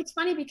 So it's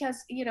funny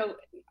because,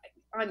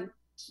 on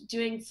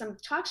doing some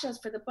talk shows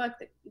for the book,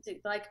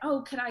 like,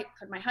 oh, could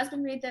my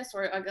husband read this?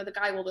 Or the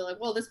guy will be like,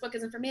 well, this book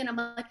isn't for me. And I'm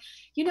like,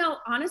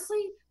 honestly,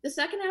 the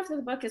second half of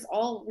the book is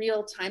all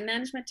real time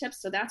management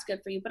tips. So that's good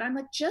for you. But I'm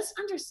like, just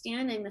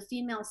understanding the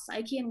female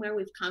psyche and where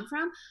we've come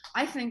from,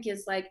 I think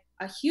is like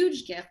a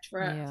huge gift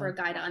for a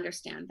guy to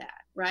understand that.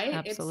 Right.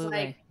 Absolutely.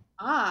 It's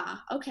like,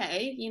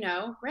 okay,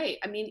 great.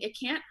 I mean, it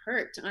can't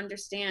hurt to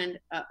understand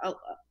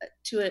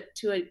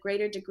to a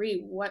greater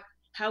degree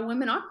how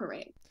women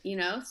operate,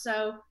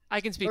 so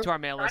I can speak to our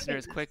male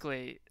listeners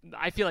quickly.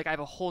 I feel like I have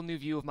a whole new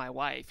view of my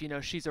wife.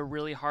 She's a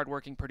really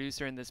hardworking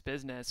producer in this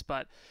business,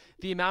 but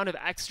the amount of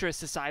extra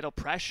societal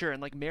pressure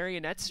and like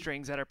marionette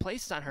strings that are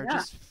placed on her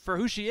just for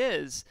who she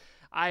is.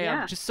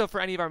 Just so for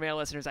any of our male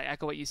listeners, I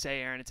echo what you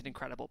say, Erin. It's an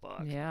incredible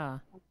book. Yeah.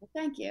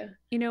 Thank you.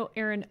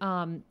 Erin,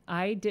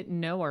 I didn't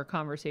know our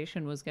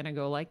conversation was going to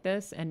go like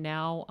this. And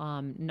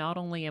now not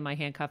only am I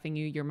handcuffing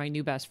you, you're my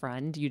new best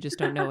friend. You just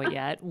don't know it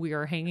yet. We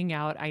are hanging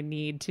out. I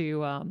need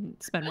to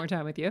spend more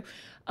time with you.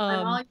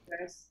 I'm all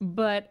yours.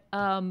 But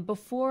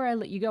before I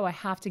let you go, I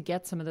have to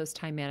get some of those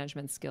time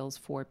management skills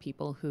for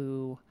people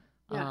who...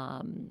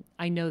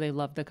 I know they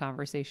love the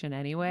conversation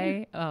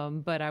anyway,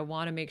 but I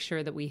want to make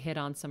sure that we hit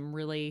on some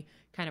really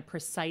kind of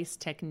precise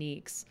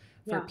techniques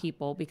for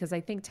people, because I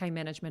think time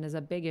management is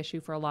a big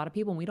issue for a lot of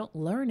people and we don't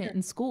learn it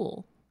in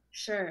school.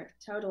 Sure,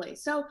 totally.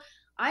 So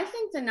I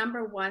think the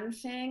number one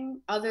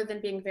thing, other than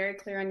being very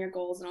clear on your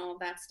goals and all of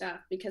that stuff,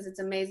 because it's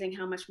amazing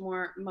how much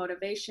more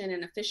motivation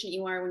and efficient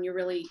you are when you're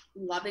really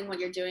loving what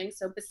you're doing.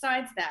 So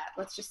besides that,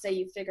 let's just say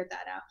you figured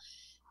that out.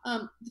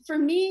 For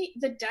me,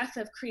 the death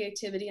of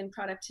creativity and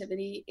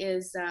productivity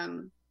is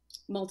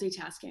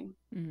multitasking.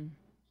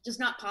 Just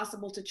not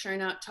possible to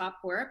churn out top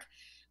work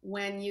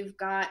when you've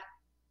got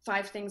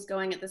 5 things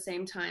going at the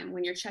same time.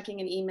 When you're checking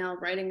an email,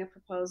 writing a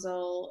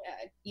proposal,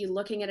 you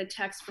looking at a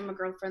text from a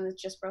girlfriend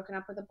that's just broken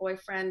up with a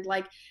boyfriend.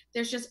 Like,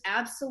 there's just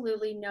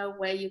absolutely no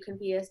way you can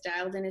be as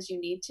dialed in as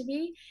you need to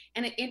be.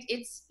 And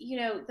it's,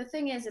 the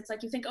thing is, it's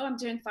like you think, oh, I'm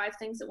doing 5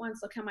 things at once.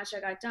 Look how much I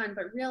got done.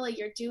 But really,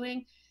 you're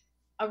doing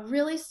a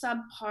really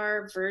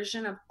subpar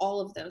version of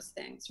all of those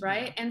things,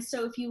 right? And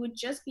so if you would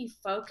just be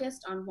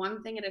focused on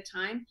one thing at a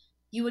time,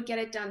 you would get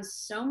it done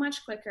so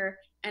much quicker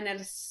and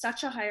at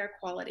such a higher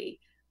quality.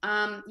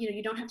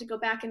 You don't have to go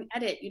back and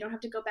edit. You don't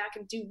have to go back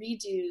and do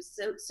redos.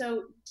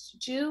 So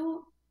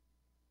do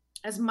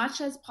as much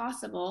as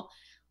possible,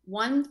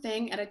 one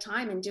thing at a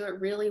time, and do it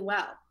really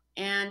well.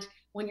 And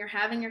when you're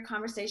having your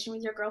conversation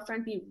with your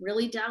girlfriend, be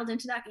really dialed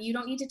into that. You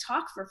don't need to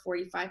talk for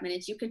 45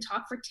 minutes. You can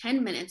talk for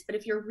 10 minutes. But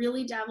if you're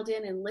really dialed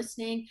in and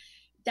listening,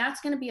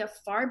 that's going to be a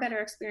far better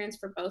experience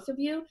for both of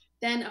you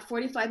than a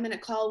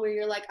 45-minute call where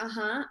you're like,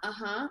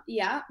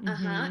 yeah,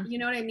 You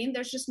know what I mean?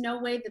 There's just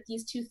no way that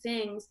these two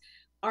things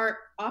are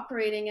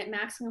operating at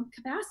maximum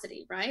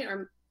capacity, right?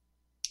 Or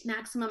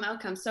maximum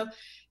outcome. So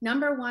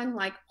number one,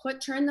 like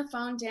turn the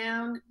phone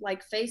down,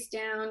 like face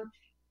down,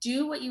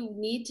 do what you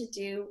need to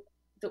do,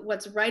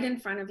 what's right in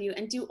front of you,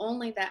 and do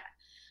only that.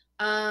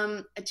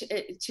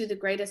 to the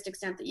greatest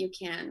extent that you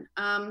can.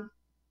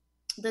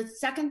 The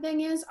second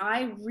thing is,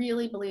 I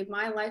really believe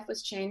my life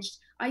was changed.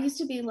 I used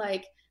to be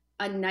like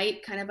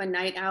kind of a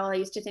night owl. I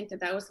used to think that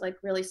that was like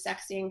really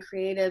sexy and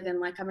creative, and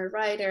like I'm a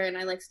writer and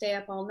I like stay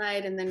up all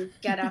night and then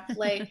get up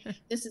late.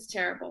 This is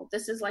terrible.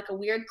 This is like a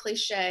weird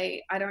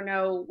cliche. I don't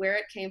know where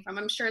it came from.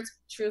 I'm sure it's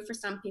true for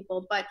some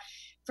people, but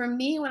for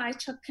me, when I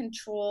took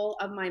control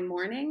of my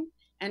morning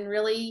and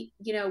really,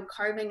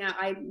 carving out,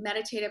 I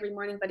meditate every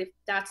morning, but if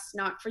that's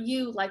not for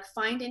you, like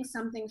finding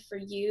something for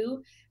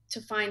you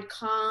to find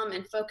calm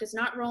and focus,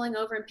 not rolling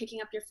over and picking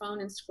up your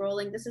phone and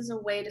scrolling. This is a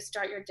way to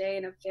start your day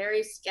in a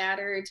very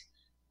scattered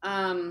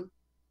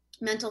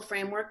mental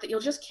framework that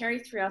you'll just carry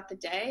throughout the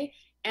day.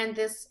 And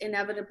this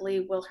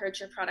inevitably will hurt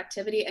your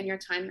productivity and your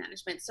time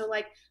management. So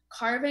like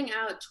carving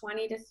out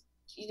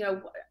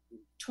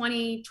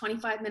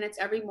 25 minutes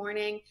every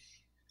morning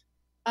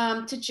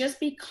to just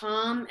be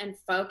calm and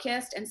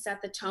focused and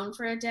set the tone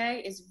for a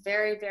day is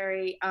very,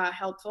 very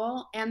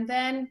helpful. And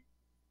then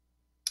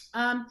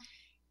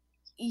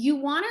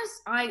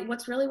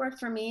what's really worked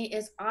for me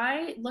is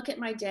I look at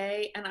my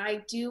day and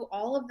I do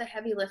all of the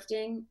heavy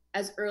lifting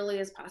as early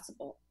as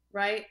possible,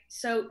 right?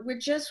 So we're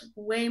just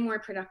way more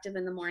productive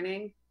in the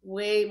morning,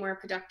 way more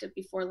productive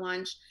before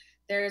lunch.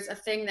 There's a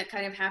thing that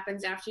kind of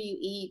happens after you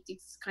eat.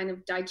 It's kind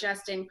of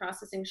digesting,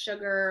 processing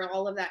sugar,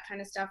 all of that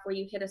kind of stuff where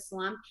you hit a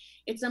slump.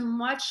 It's a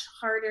much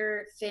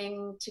harder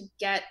thing to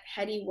get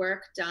heady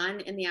work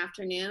done in the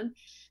afternoon.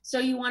 So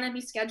you want to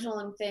be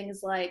scheduling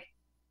things like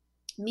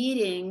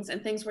meetings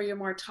and things where you're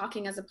more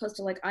talking as opposed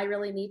to like, I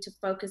really need to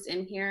focus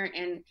in here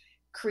and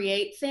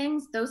create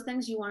things. Those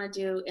things you want to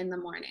do in the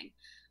morning.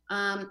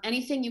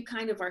 Anything you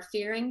kind of are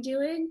fearing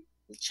doing,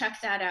 check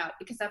that out,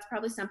 because that's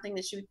probably something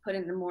that you would put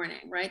in the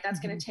morning, right? That's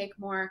going to take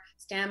more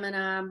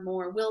stamina,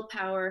 more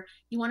willpower.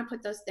 You want to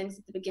put those things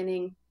at the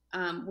beginning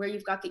where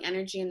you've got the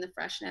energy and the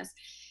freshness.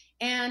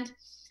 And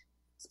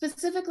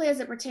specifically as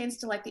it pertains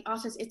to like the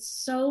office, it's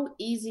so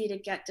easy to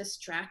get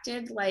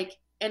distracted.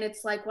 And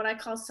it's like what I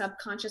call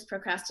subconscious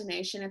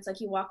procrastination. It's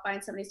like you walk by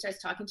and somebody starts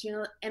talking to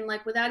you and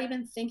like without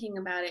even thinking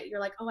about it,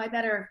 you're like, oh, I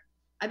better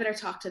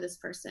talk to this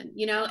person,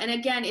 And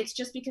again, it's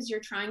just because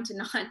you're trying to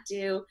not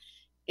do,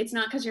 it's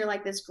not because you're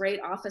like this great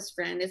office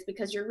friend. It's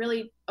because you're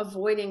really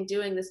avoiding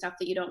doing the stuff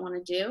that you don't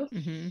want to do.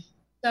 Mm-hmm.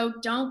 So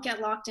don't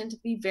get locked into,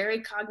 be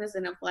very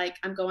cognizant of like,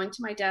 I'm going to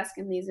my desk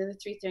and these are the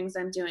 3 things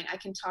I'm doing. I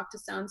can talk to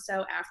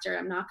so-and-so after.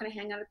 I'm not going to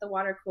hang out at the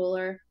water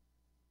cooler.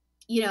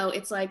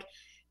 It's like,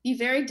 be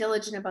very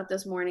diligent about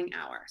those morning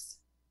hours.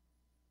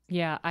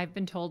 Yeah, I've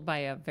been told by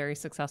a very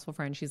successful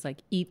friend, she's like,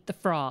 eat the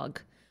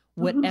frog.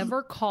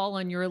 Whatever call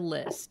on your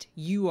list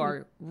you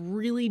are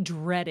really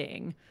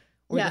dreading,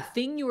 or the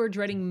thing you are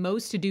dreading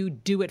most to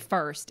do it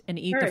first and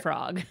eat the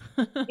frog.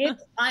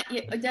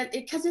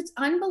 Because it's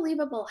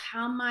unbelievable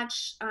how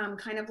much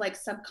kind of like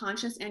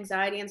subconscious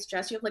anxiety and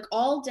stress you have. Like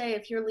all day,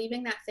 if you're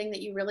leaving that thing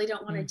that you really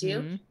don't want to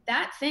do,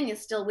 that thing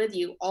is still with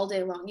you all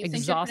day long. You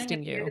exhausting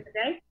think you're putting it at the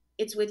end of the day,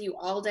 it's with you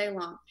all day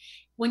long.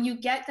 When you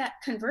get that,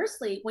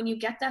 conversely, when you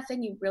get that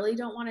thing you really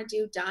don't want to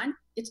do done,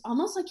 it's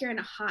almost like you're in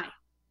a high.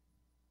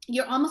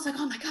 You're almost like,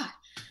 oh my God,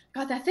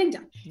 got that thing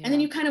done. Yeah. And then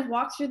you kind of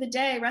walk through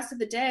the rest of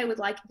the day with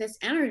like this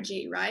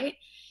energy, right?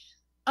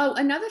 Oh,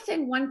 another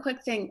thing, one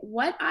quick thing.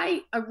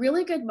 A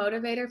really good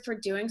motivator for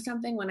doing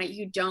something when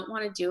you don't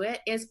want to do it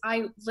is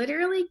I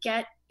literally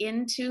get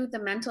into the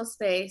mental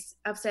space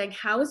of saying,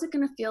 how is it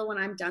going to feel when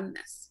I'm done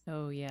this?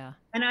 Oh yeah.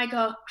 And I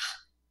go,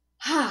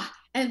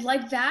 and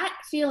like that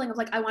feeling of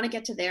like, I want to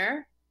get to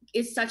there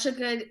is such a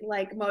good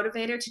like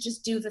motivator to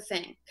just do the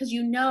thing. Cause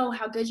you know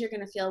how good you're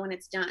going to feel when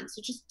it's done.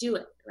 So just do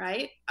it.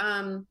 Right.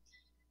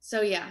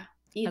 So yeah,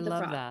 eat the frog.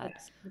 I love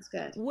that. It's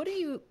good. What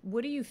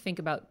do you think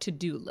about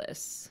to-do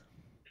lists?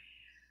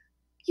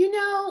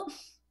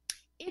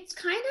 It's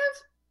kind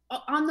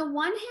of, on the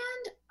one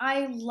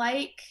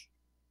hand,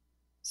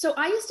 so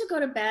I used to go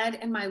to bed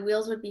and my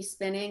wheels would be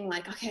spinning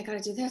like, okay, I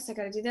got to do this. I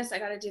got to do this. I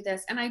got to do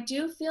this. And I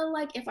do feel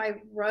like if I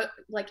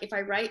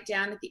write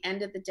down at the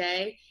end of the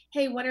day,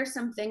 hey, what are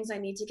some things I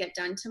need to get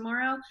done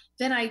tomorrow?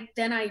 Then I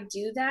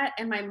do that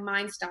and my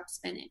mind stops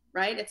spinning,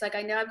 right? It's like,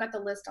 I know I've got the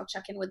list. I'll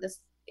check in with this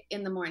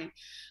in the morning.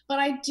 But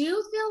I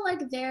do feel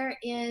like there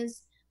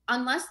is,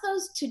 unless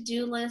those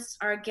to-do lists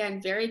are,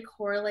 again, very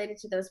correlated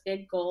to those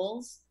big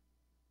goals,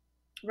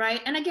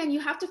 right? And again, you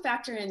have to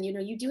factor in,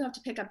 you do have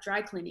to pick up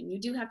dry cleaning. You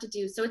do have to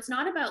do, so it's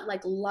not about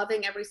like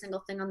loving every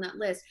single thing on that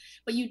list,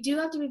 but you do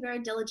have to be very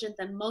diligent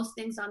that most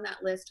things on that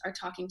list are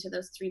talking to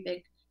those three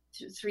big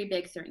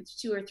things,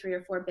 2 or 3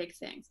 or 4 big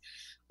things.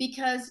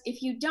 Because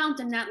if you don't,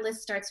 then that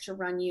list starts to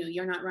run you.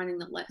 You're not running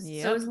the list.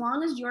 Yep. So as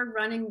long as you're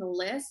running the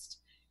list,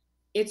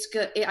 it's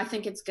good. I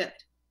think it's good.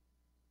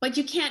 But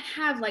you can't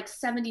have like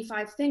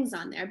 75 things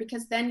on there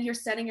because then you're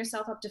setting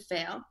yourself up to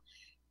fail.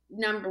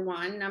 Number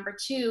one. Number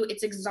two,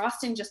 it's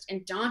exhausting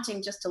and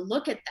daunting just to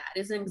look at that.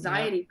 It's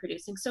anxiety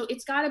producing. So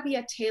it's got to be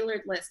a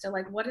tailored list of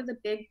like, what are the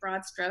big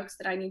broad strokes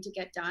that I need to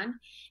get done?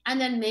 And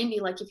then maybe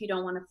like, if you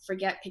don't want to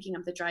forget picking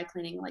up the dry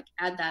cleaning, like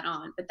add that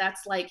on. But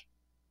that's like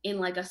in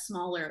like a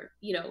smaller,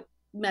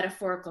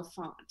 metaphorical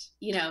font.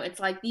 You know, it's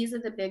like, these are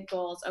the big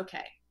goals.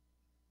 Okay.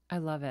 I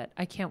love it.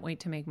 I can't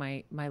wait to make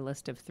my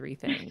list of 3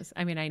 things.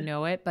 I mean, I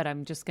know it, but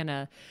I'm just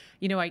gonna,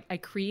 I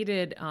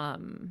created,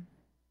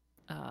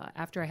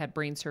 after I had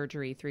brain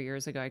surgery 3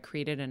 years ago, I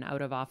created an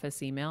out of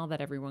office email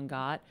that everyone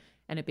got.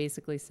 And it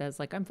basically says,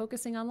 like, I'm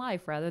focusing on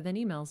life rather than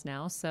emails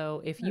now. So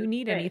if you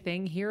need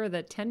anything, here are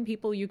the 10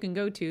 people you can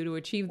go to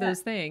achieve those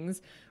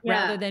things,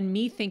 rather than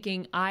me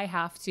thinking I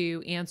have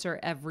to answer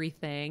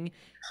everything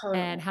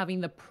and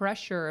having the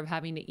pressure of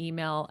having to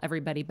email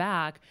everybody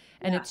back.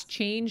 And it's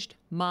changed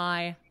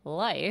my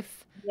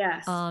life.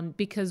 Yes.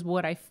 Because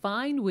what I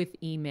find with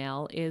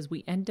email is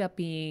we end up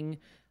being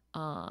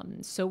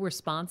so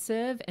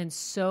responsive and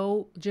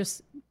so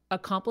just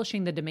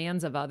accomplishing the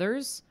demands of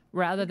others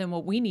rather than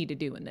what we need to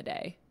do in the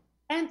day.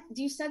 And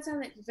you said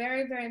something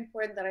very, very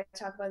important that I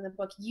talk about in the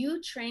book.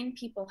 You train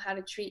people how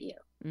to treat you.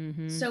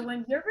 Mm-hmm. So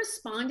when you're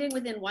responding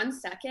within 1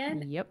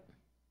 second,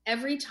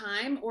 every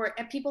time, or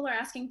if people are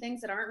asking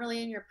things that aren't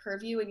really in your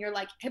purview and you're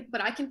like, hey,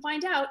 but I can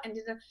find out. And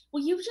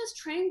well, you've just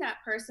trained that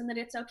person that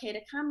it's okay to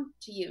come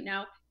to you.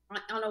 Now,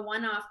 on a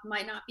one-off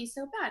might not be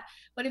so bad.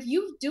 But if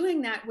you're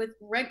doing that with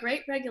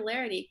great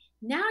regularity,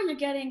 now you're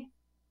getting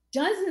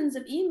dozens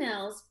of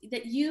emails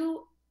that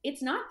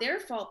it's not their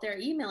fault they're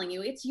emailing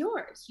you. It's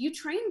yours. You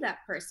trained that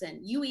person.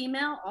 You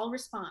email, I'll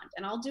respond,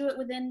 and I'll do it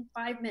within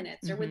 5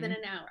 minutes or within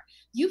an hour.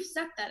 You've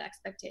set that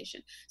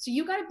expectation. So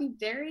you got to be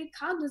very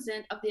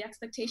cognizant of the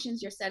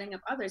expectations you're setting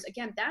of others.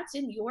 Again, that's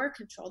in your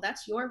control.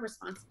 That's your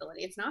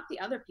responsibility. It's not the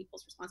other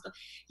people's responsibility.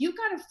 You've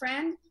got a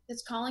friend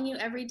that's calling you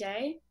every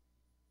day.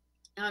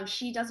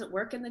 She doesn't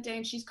work in the day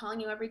and she's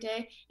calling you every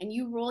day, and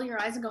you roll your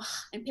eyes and go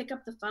and pick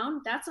up the phone.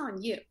 That's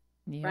on you,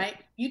 right?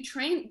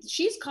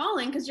 She's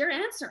calling because you're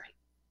answering.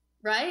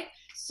 Right?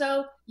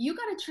 So you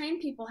got to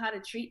train people how to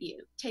treat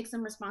you. Take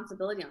some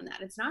responsibility on that.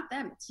 It's not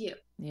them, it's you.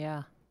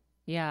 Yeah.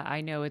 Yeah.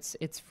 I know it's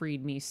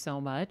freed me so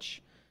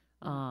much.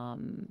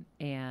 And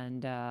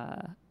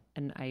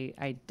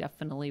I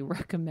definitely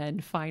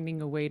recommend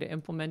finding a way to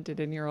implement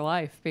it in your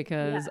life,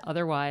 because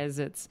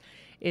otherwise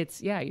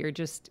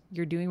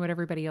you're doing what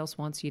everybody else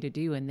wants you to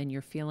do. And then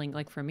you're feeling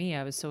like, for me,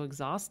 I was so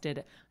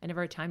exhausted. I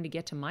never had time to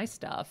get to my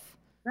stuff.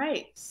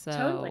 Right. So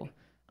totally.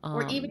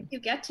 Or even if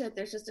you get to it,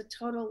 there's just a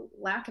total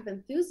lack of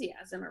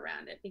enthusiasm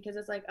around it, because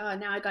it's like, oh,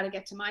 now I got to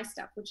get to my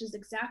stuff, which is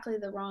exactly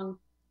the wrong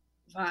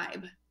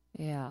vibe.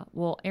 Yeah.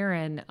 Well,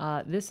 Erin,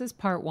 this is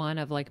part 1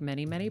 of like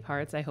many, many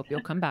parts I hope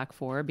you'll come back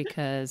for,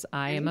 because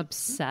I am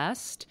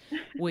obsessed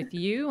with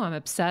you. I'm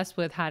obsessed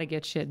with How to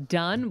Get Shit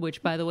Done,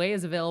 which, by the way,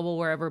 is available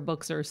wherever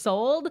books are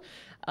sold.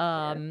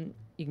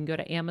 You can go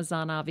to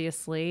Amazon,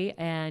 obviously,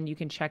 and you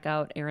can check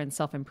out Erin's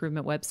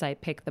self-improvement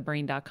website,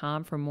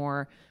 pickthebrain.com, for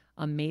more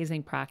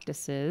amazing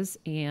practices.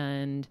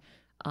 And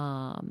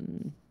I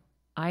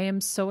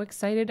am so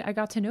excited I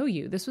got to know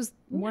you. This was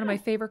one of my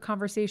favorite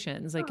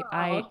conversations.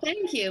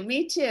 Thank you.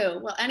 Me too.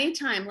 Well,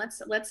 anytime.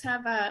 Let's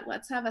have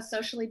a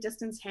socially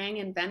distanced hang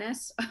in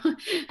Venice.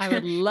 I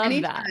would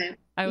love that.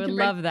 I would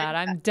love that.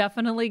 I'm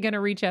definitely going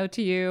to reach out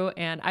to you.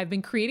 And I've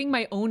been creating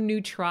my own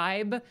new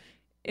tribe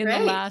in the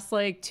last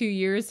 2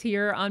 years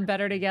here on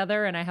Better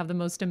Together. And I have the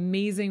most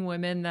amazing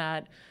women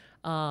that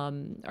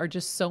are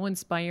just so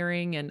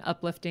inspiring and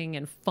uplifting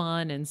and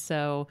fun. And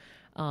so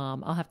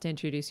I'll have to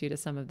introduce you to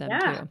some of them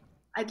too.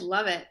 I'd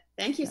love it.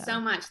 Thank you so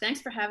much.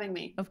 Thanks for having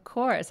me. Of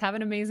course. Have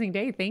an amazing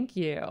day. Thank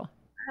you.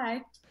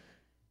 Bye.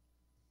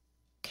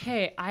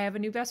 Okay, I have a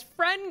new best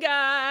friend,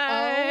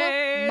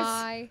 guys. Oh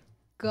my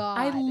God.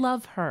 I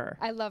love her.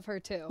 I love her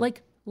too.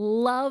 Like,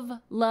 love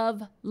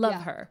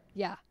her.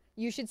 Yeah.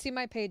 You should see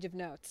my page of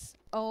notes.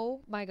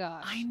 Oh my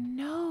gosh. I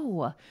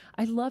know.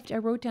 I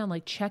wrote down,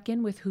 like, check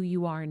in with who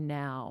you are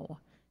now.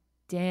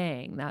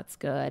 Dang, that's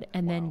good.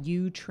 And then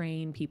you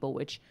train people,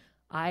 which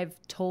I've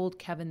told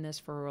Kevin this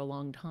for a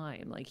long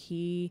time. Like,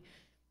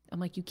 I'm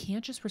like, you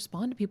can't just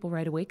respond to people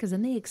right away, because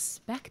then they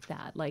expect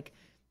that. Like,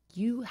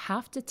 you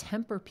have to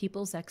temper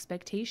people's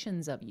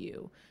expectations of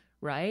you,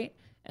 right?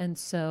 And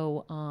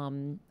so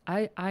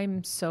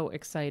I'm so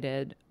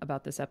excited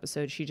about this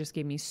episode. She just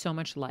gave me so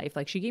much life.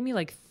 Like, she gave me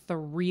like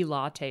 3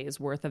 lattes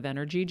worth of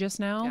energy just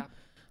now. Yeah.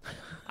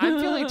 I'm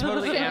feeling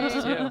totally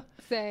amped too.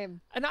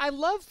 Same. And I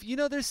love,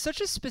 there's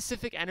such a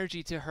specific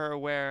energy to her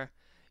where,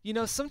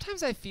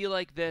 sometimes I feel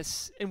like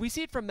this, and we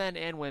see it from men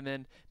and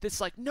women, this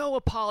like no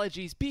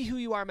apologies, be who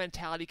you are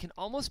mentality can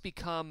almost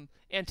become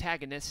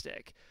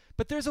antagonistic.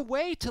 But there's a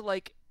way to,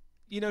 like,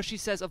 she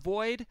says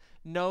avoid,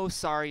 no,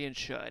 sorry, and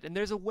should. And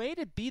there's a way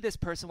to be this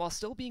person while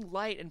still being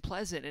light and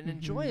pleasant and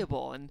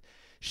enjoyable. And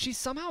she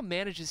somehow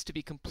manages to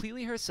be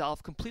completely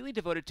herself, completely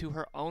devoted to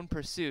her own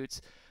pursuits,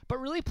 but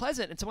really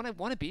pleasant and someone I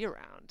want to be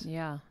around.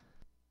 Yeah.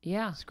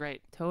 Yeah. It's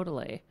great.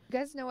 Totally. You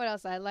guys know what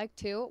else I like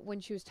too?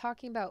 When she was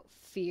talking about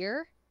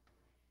fear,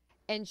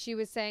 and she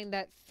was saying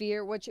that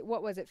fear,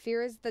 what was it?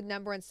 Fear is the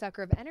number 1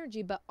 sucker of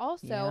energy, but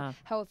also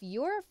how if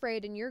you're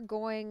afraid and you're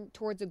going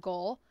towards a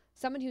goal,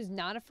 someone who's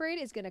not afraid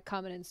is going to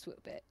come in and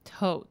swoop it.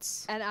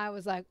 Totes. And I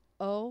was like,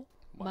 oh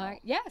my,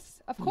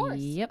 yes, of course.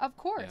 Yep. Of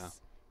course. Yeah.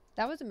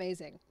 That was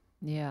amazing.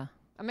 Yeah.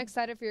 I'm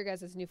excited for your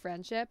guys' new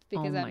friendship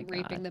because I'm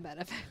reaping the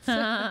benefits.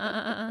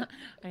 I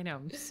know.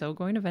 I'm so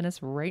going to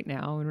Venice right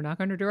now, and we're not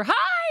going to do her. Hi,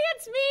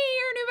 it's me,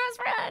 your new best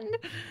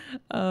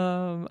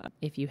friend.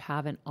 If you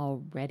haven't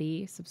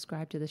already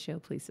subscribed to the show,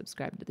 please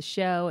subscribe to the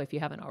show. If you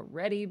haven't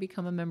already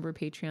become a member of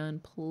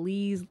Patreon,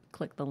 please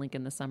click the link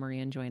in the summary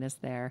and join us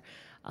there.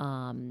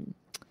 And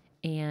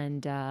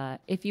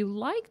if you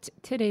liked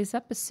today's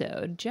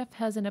episode, Jeff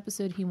has an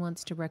episode he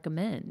wants to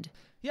recommend.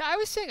 Yeah,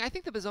 I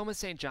think the Bozoma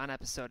St. John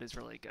episode is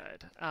really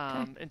good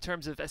in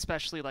terms of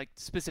especially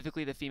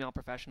specifically the female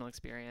professional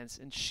experience.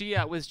 And she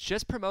was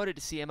just promoted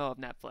to CMO of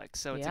Netflix,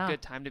 so it's a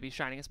good time to be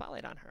shining a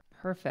spotlight on her.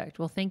 Perfect.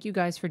 Well, thank you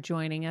guys for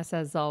joining us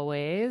as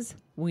always.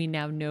 We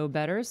now know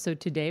better, so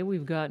today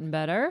we've gotten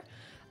better.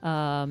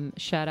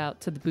 Shout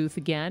out to the booth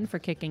again for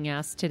kicking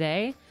ass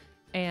today.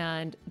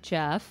 And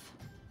Jeff.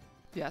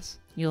 Yes.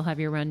 You'll have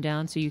your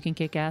rundown so you can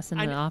kick ass in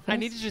the office? I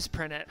need to just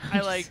print it.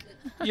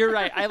 You're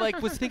right. I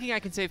was thinking I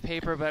can save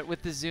paper, but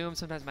with the Zoom,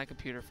 sometimes my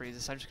computer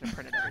freezes, so I'm just going to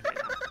print it every day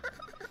now.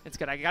 It's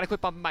good. I got to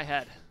quit bumping my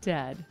head.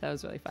 Dead. That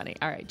was really funny.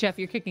 All right, Jeff,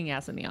 you're kicking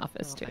ass in the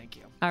office too. Thank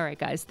you. All right,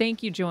 guys.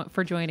 Thank you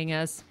for joining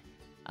us.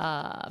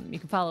 You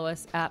can follow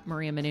us at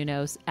Maria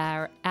Menounos,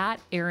 at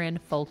Aaron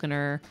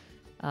Falconer,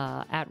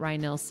 at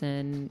Ryan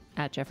Nelson,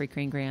 at Jeffrey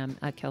Crane-Graham,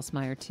 at Kels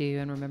Meyer too.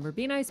 And remember,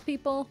 be nice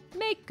people,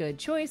 make good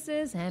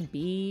choices, and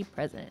be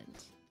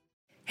present.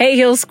 Hey,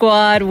 Heal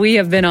Squad. We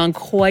have been on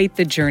quite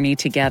the journey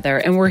together,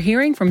 and we're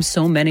hearing from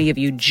so many of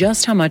you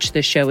just how much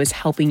this show is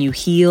helping you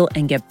heal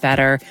and get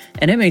better,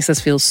 and it makes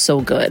us feel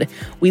so good.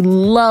 We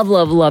love,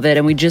 love, love it,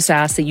 and we just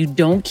ask that you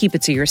don't keep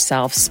it to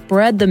yourself.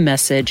 Spread the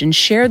message and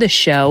share the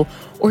show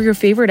or your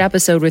favorite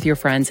episode with your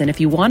friends. And if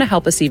you want to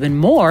help us even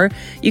more,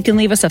 you can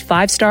leave us a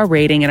 5-star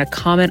rating and a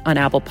comment on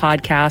Apple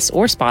Podcasts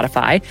or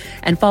Spotify,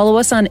 and follow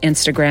us on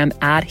Instagram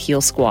at Heal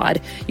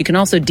Squad. You can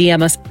also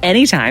DM us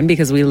anytime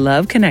because we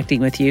love connecting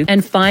with you.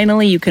 And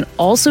finally, you can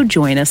also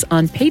join us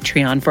on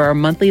Patreon for our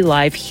monthly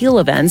live heal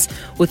events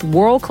with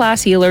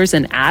world-class healers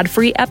and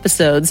ad-free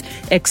episodes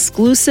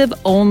exclusive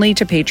only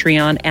to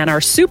Patreon and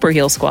our Super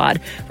Heal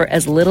Squad for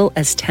as little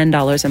as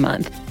 $10 a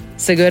month.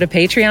 So go to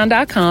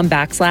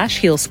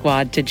patreon.com/Heal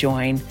Squad to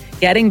join.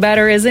 Getting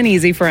better isn't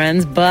easy,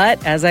 friends,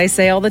 but as I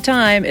say all the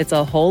time, it's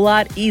a whole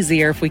lot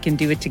easier if we can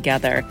do it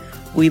together.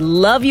 We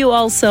love you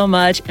all so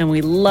much, and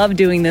we love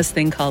doing this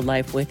thing called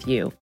life with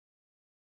you.